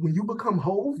you become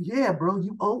Hove, yeah, bro,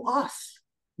 you owe us.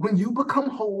 When you become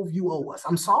Hove, you owe us.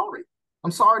 I'm sorry.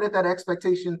 I'm sorry that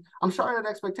expectation. I'm sorry that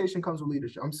expectation comes with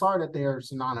leadership. I'm sorry that they are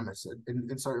synonymous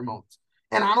in certain moments.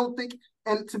 And I don't think,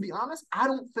 and to be honest, I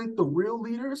don't think the real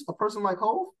leaders, a person like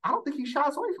Hove, I don't think he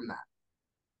shies away from that.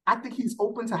 I think he's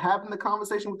open to having the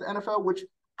conversation with the NFL, which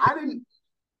I didn't.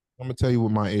 I'm gonna tell you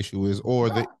what my issue is,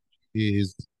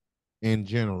 is in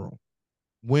general.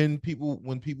 When people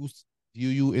view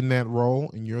you in that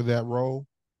role and you're that role,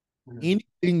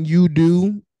 anything you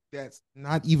do that's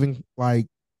not even like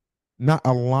not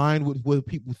aligned with what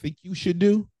people think you should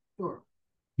do, sure.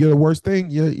 You're the worst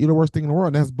thing. You're the worst thing in the world.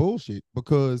 And that's bullshit,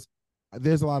 because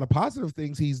there's a lot of positive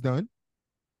things he's done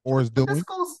or is doing. I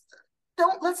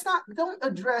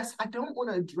don't want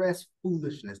to address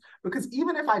foolishness, because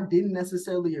even if I didn't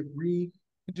necessarily agree,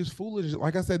 it's just foolish.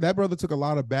 Like I said, that brother took a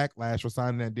lot of backlash for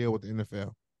signing that deal with the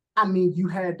NFL. I mean, you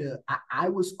had to. I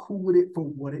was cool with it for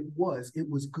what it was. It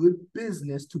was good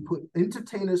business to put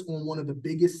entertainers on one of the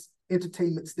biggest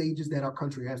entertainment stages that our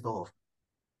country has to offer.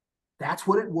 That's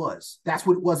what it was. That's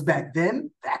what it was back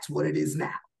then. That's what it is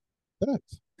now.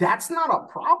 That's not a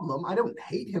problem. I don't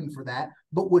hate him for that.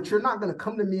 But what you're not going to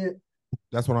come to me.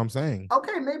 That's what I'm saying.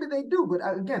 Okay, maybe they do, but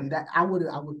again, that I would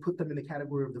put them in the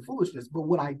category of the foolishness. But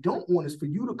what I don't want is for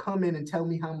you to come in and tell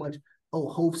me how much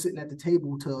Hove sitting at the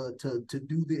table to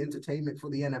do the entertainment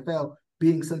for the NFL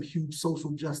being some huge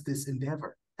social justice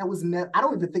endeavor. That was I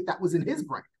don't even think that was in his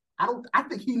brain. I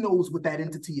think he knows what that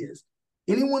entity is.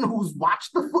 Anyone who's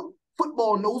watched the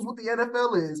football knows what the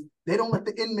NFL is. They don't let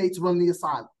the inmates run the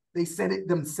asylum. They set it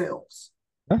themselves.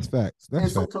 That's facts.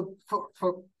 That's facts.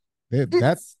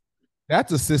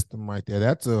 That's a system right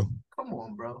there. Come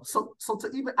on, bro. So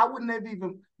I wouldn't have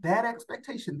even that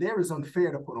expectation there is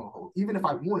unfair to put on Hove. Even if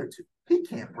I wanted to, he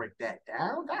can't break that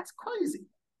down. That's crazy.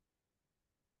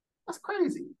 That's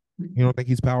crazy. You don't think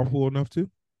he's powerful enough to?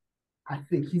 I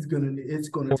think it's gonna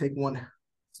take one.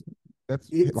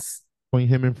 Between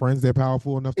him and friends, they're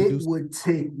powerful enough to do. It would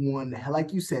take one,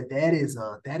 like you said, that is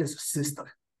a system.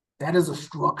 That is a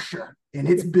structure, and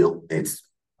it's built.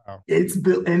 It's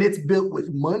built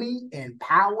with money and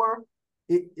power.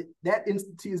 That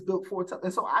entity is built for itself.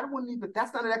 And so I wouldn't even,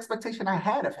 that's not an expectation I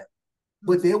had of him.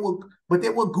 But there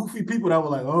were goofy people that were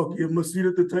like, oh, give him a seat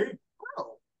at the table.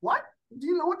 Bro, what? Do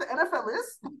you know what the NFL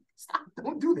is? Stop,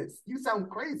 don't do this. You sound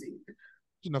crazy.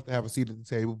 Enough to have a seat at the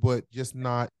table, but just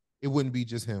not. It wouldn't be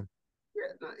just him.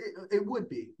 Yeah, it would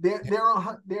be. There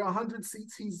are 100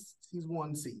 seats. He's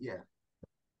one seat. Yeah,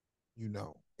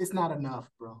 it's not enough,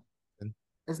 bro.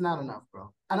 It's not enough,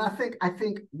 bro. And I think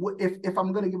if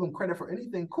I'm gonna give him credit for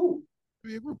anything, cool.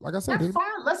 Like I said, that's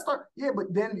fine. Let's start. Yeah,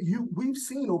 but then we've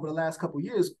seen over the last couple of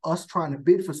years us trying to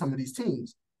bid for some of these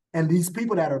teams, and these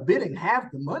people that are bidding have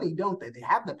the money, don't they? They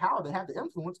have the power. They have the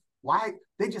influence. Why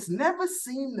they just never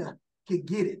seem to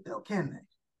get it though? Can they?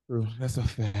 True. That's a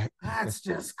fact. That's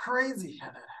just crazy.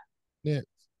 Yeah.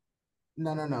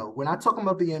 No. We're not talking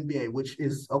about the NBA, which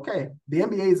is okay. The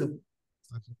NBA is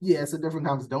it's a different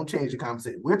conversation. Don't change the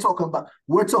conversation. We're talking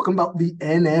about the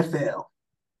NFL.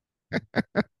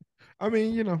 I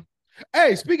mean,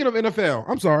 Hey, speaking of NFL,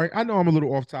 I'm sorry. I know I'm a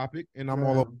little off topic, and I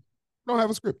don't have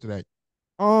a script today.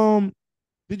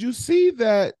 Did you see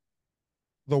that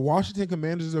the Washington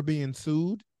Commanders are being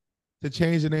sued to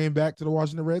change the name back to the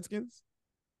Washington Redskins?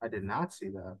 I did not see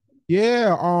that.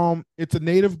 Yeah, it's a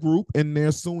native group, and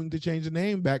they're suing to change the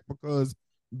name back because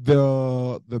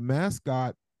the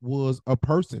mascot was a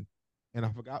person, and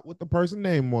I forgot what the person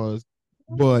name was,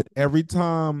 but every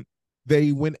time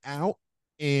they went out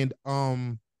and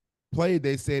played,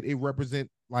 they said it represent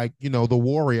the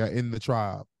warrior in the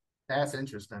tribe. That's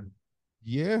interesting.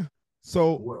 Yeah.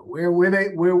 So where were they?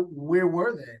 Where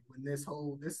were they when this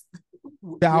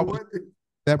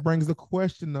that brings the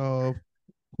question of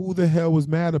who the hell was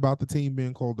mad about the team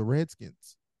being called the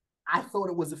Redskins? I thought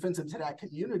it was offensive to that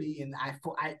community, and I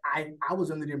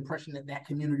was under the impression that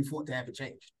community fought to have it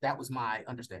changed. That was my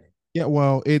understanding. Yeah,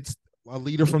 well, it's a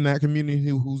leader from that community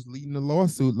who's leading the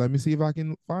lawsuit. Let me see if I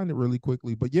can find it really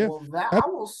quickly. But yeah, well, I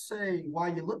will say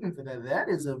while you're looking for that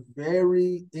is a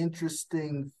very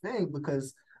interesting thing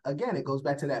because again, it goes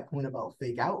back to that point about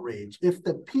fake outrage. If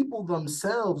the people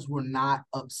themselves were not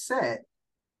upset,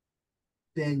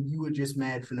 then you were just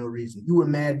mad for no reason. You were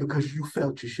mad because you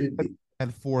felt you should be.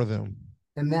 And for them.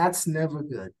 And that's never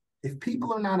good. If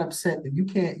people are not upset, then you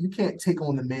can't take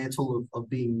on the mantle of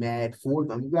being mad for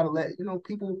them. You got to let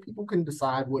people can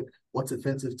decide what's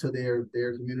offensive to their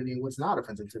community and what's not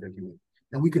offensive to their community,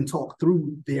 and we can talk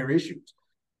through their issues.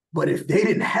 But if they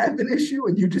didn't have an issue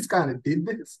and you just kind of did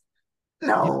this,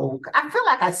 no, I feel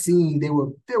like I seen there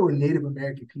were Native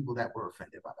American people that were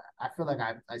offended by that. I feel like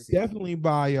I see definitely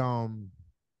by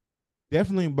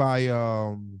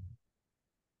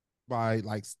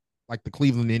like the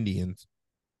Cleveland Indians.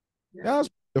 Yeah. That was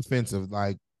offensive.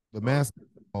 Like the mascot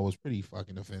was pretty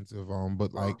fucking offensive.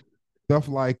 But like stuff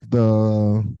like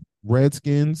the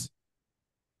Redskins,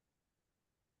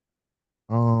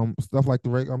 stuff like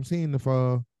I'm seeing if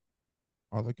are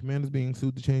the Commanders being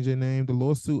sued to change their name. The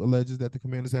lawsuit alleges that the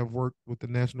Commanders have worked with the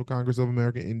National Congress of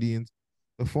American Indians,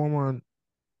 the former,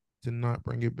 to not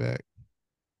bring it back.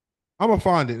 I'm gonna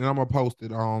find it and I'm gonna post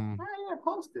it.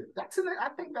 Post it. I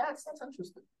think that's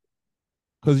interesting.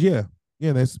 Cause yeah,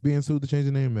 that's being sued to change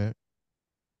the name, man.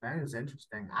 That is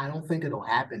interesting. I don't think it'll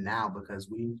happen now because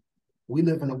we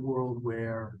live in a world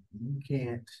where you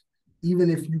can't,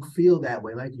 even if you feel that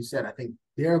way, like you said, I think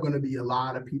there are going to be a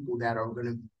lot of people that are going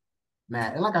to be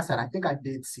mad. And like I said, I think I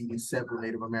did see several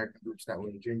Native American groups that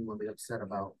were genuinely upset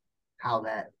about how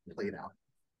that played out.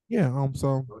 Yeah.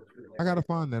 So I gotta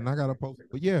find that and I gotta post it.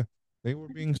 But yeah, they were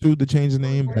being sued to change the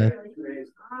name back.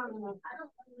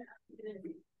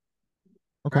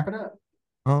 Okay. Wrap it up.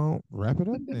 Wrap it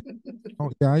up then.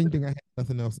 I didn't think I had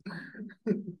nothing else.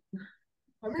 I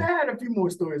mean, I had a few more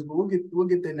stories, but we'll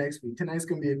get there next week. Tonight's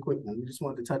gonna be a quick one. We just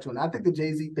wanted to touch on. I think the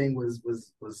Jay-Z thing was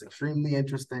extremely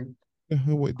interesting.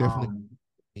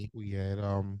 Definitely. We had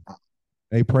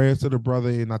a prayers to the brother,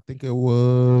 and I think it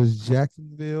was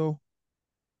Jacksonville.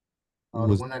 The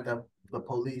one that the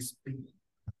police beat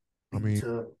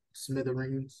to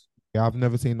smithereens. Yeah, I've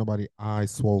never seen nobody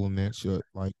eyes swollen that shit.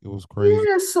 Like it was crazy.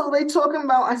 Yeah, so they talking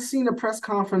about I seen a press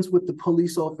conference with the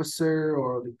police officer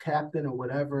or the captain or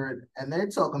whatever, and they're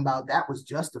talking about that was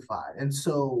justified. And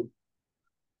so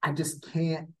I just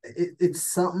can't it's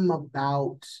something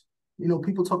about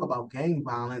people talk about gang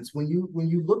violence. When you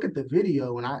look at the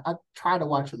video, and I try to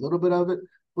watch a little bit of it,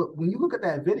 but when you look at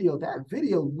that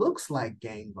video looks like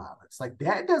gang violence. Like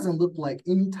that doesn't look like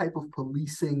any type of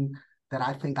policing that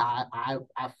I think I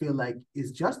feel like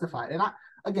is justified. And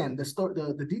again,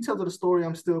 the details of the story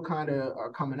I'm still kind of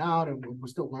are coming out, and we're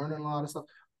still learning a lot of stuff.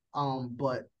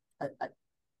 But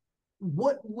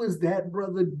What was that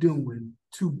brother doing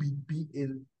to be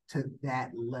beaten to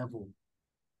that level?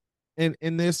 And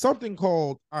there's something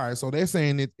called, all right, so they're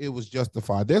saying it was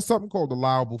justified. There's something called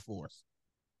allowable force.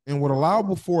 And what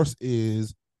allowable force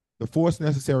is the force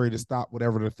necessary to stop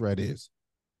whatever the threat is.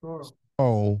 Sure.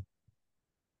 So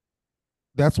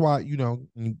that's why, you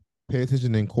pay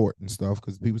attention in court and stuff,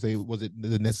 because people say, was it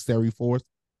the necessary force?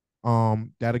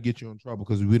 That'll get you in trouble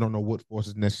because we don't know what force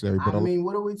is necessary. I But mean,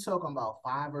 what are we talking about?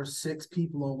 5 or 6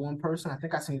 people on one person? I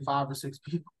think I seen 5 or 6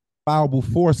 people. allowable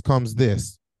force comes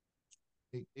this.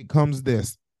 It comes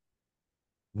this.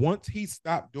 Once he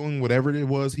stopped doing whatever it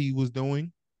was he was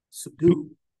doing, Subdued.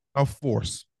 of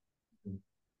force.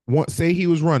 Once, say he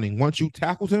was running, once you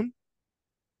tackled him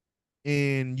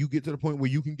and you get to the point where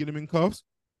you can get him in cuffs,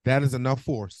 that is enough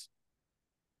force.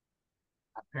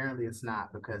 Apparently, it's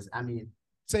not because I mean,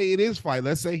 say it is fight.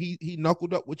 Let's say he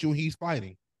knuckled up with you and he's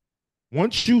fighting.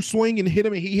 Once you swing and hit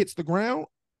him and he hits the ground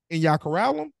and y'all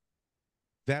corral him,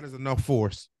 that is enough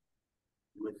force.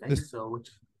 you would think so.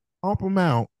 Pump him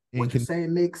out. What you're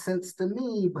saying makes sense to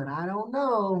me, but I don't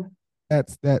know.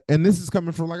 That's that, and this is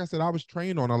coming from, like I said, I was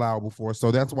trained on allowable force,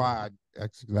 so that's why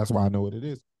I know what it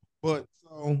is. But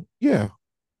so yeah,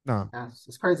 nah,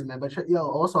 it's crazy, man. But yo,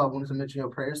 also I wanted to mention your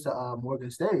prayers to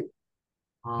Morgan State.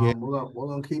 yeah, We're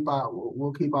gonna keep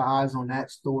we'll keep our eyes on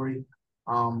that story.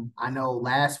 I know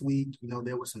last week,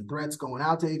 there were some threats going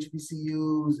out to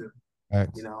HBCUs, and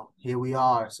facts. here we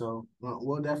are. So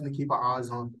we'll definitely keep our eyes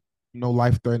on. No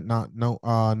life threat, not no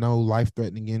life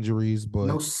threatening injuries, No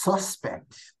but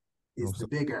suspect is the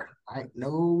bigger, right?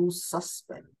 No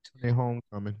suspect. they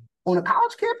homecoming On a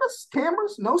college campus,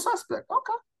 cameras, no suspect.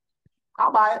 Okay,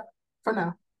 I'll buy it for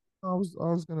now. I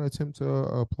was gonna attempt to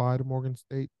apply to Morgan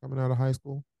State coming out of high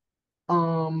school.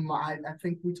 I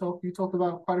think you talked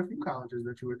about quite a few colleges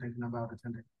that you were thinking about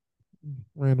attending.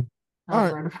 Random. That All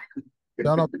was right, random.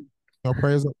 shout out,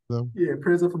 prayers up to them. Yeah,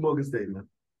 prayers up for Morgan State, man.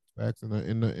 Facts in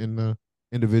the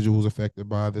individuals affected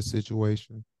by the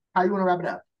situation. How you want to wrap it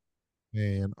up?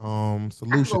 And I can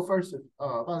solution. go first.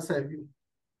 About to say if you.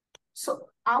 So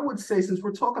I would say, since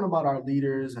we're talking about our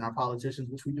leaders and our politicians,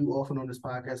 which we do often on this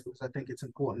podcast, because I think it's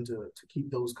important to keep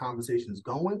those conversations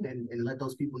going and let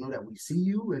those people know that we see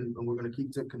you and we're going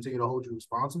to continue to hold you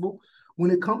responsible.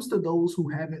 When it comes to those who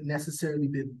haven't necessarily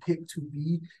been picked to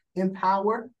be in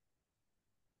power,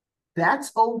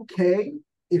 that's okay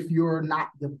if you're not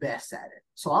the best at it.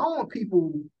 So I don't want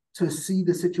people to see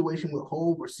the situation with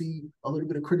Hov or see a little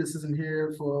bit of criticism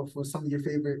here for some of your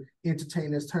favorite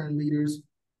entertainers turned leaders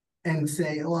and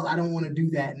say, well, I don't want to do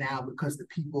that now because the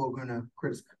people are going to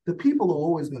criticize. The people are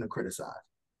always going to criticize,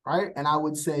 right? And I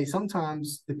would say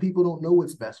sometimes the people don't know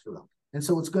what's best for them. And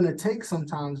so it's going to take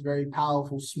sometimes very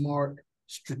powerful, smart,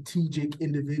 strategic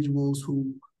individuals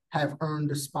who have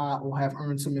earned a spot or have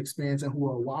earned some experience and who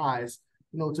are wise,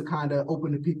 to kind of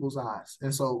open the people's eyes.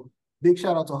 And so big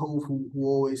shout out to Hov who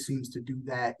always seems to do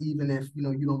that, even if,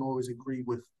 you don't always agree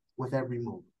with every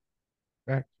move.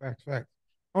 Facts.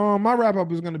 My wrap up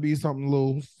is gonna be something a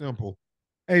little simple.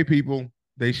 Hey people,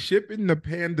 they shipping the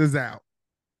pandas out.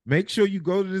 Make sure you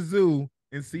go to the zoo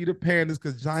and see the pandas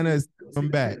because China is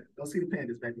coming back. Go see the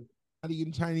pandas, baby. Not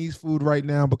eating Chinese food right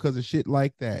now because of shit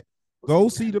like that. Go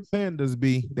see the pandas,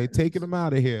 B. They taking them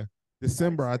out of here.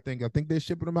 December, I think. I think they're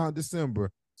shipping them out in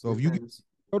December. So if you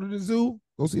go to the zoo,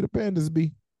 go see the pandas,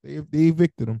 B. They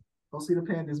evicted them. Go see the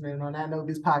pandas, man. On that note,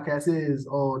 this podcast is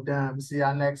all done. See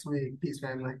y'all next week. Peace,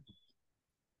 family.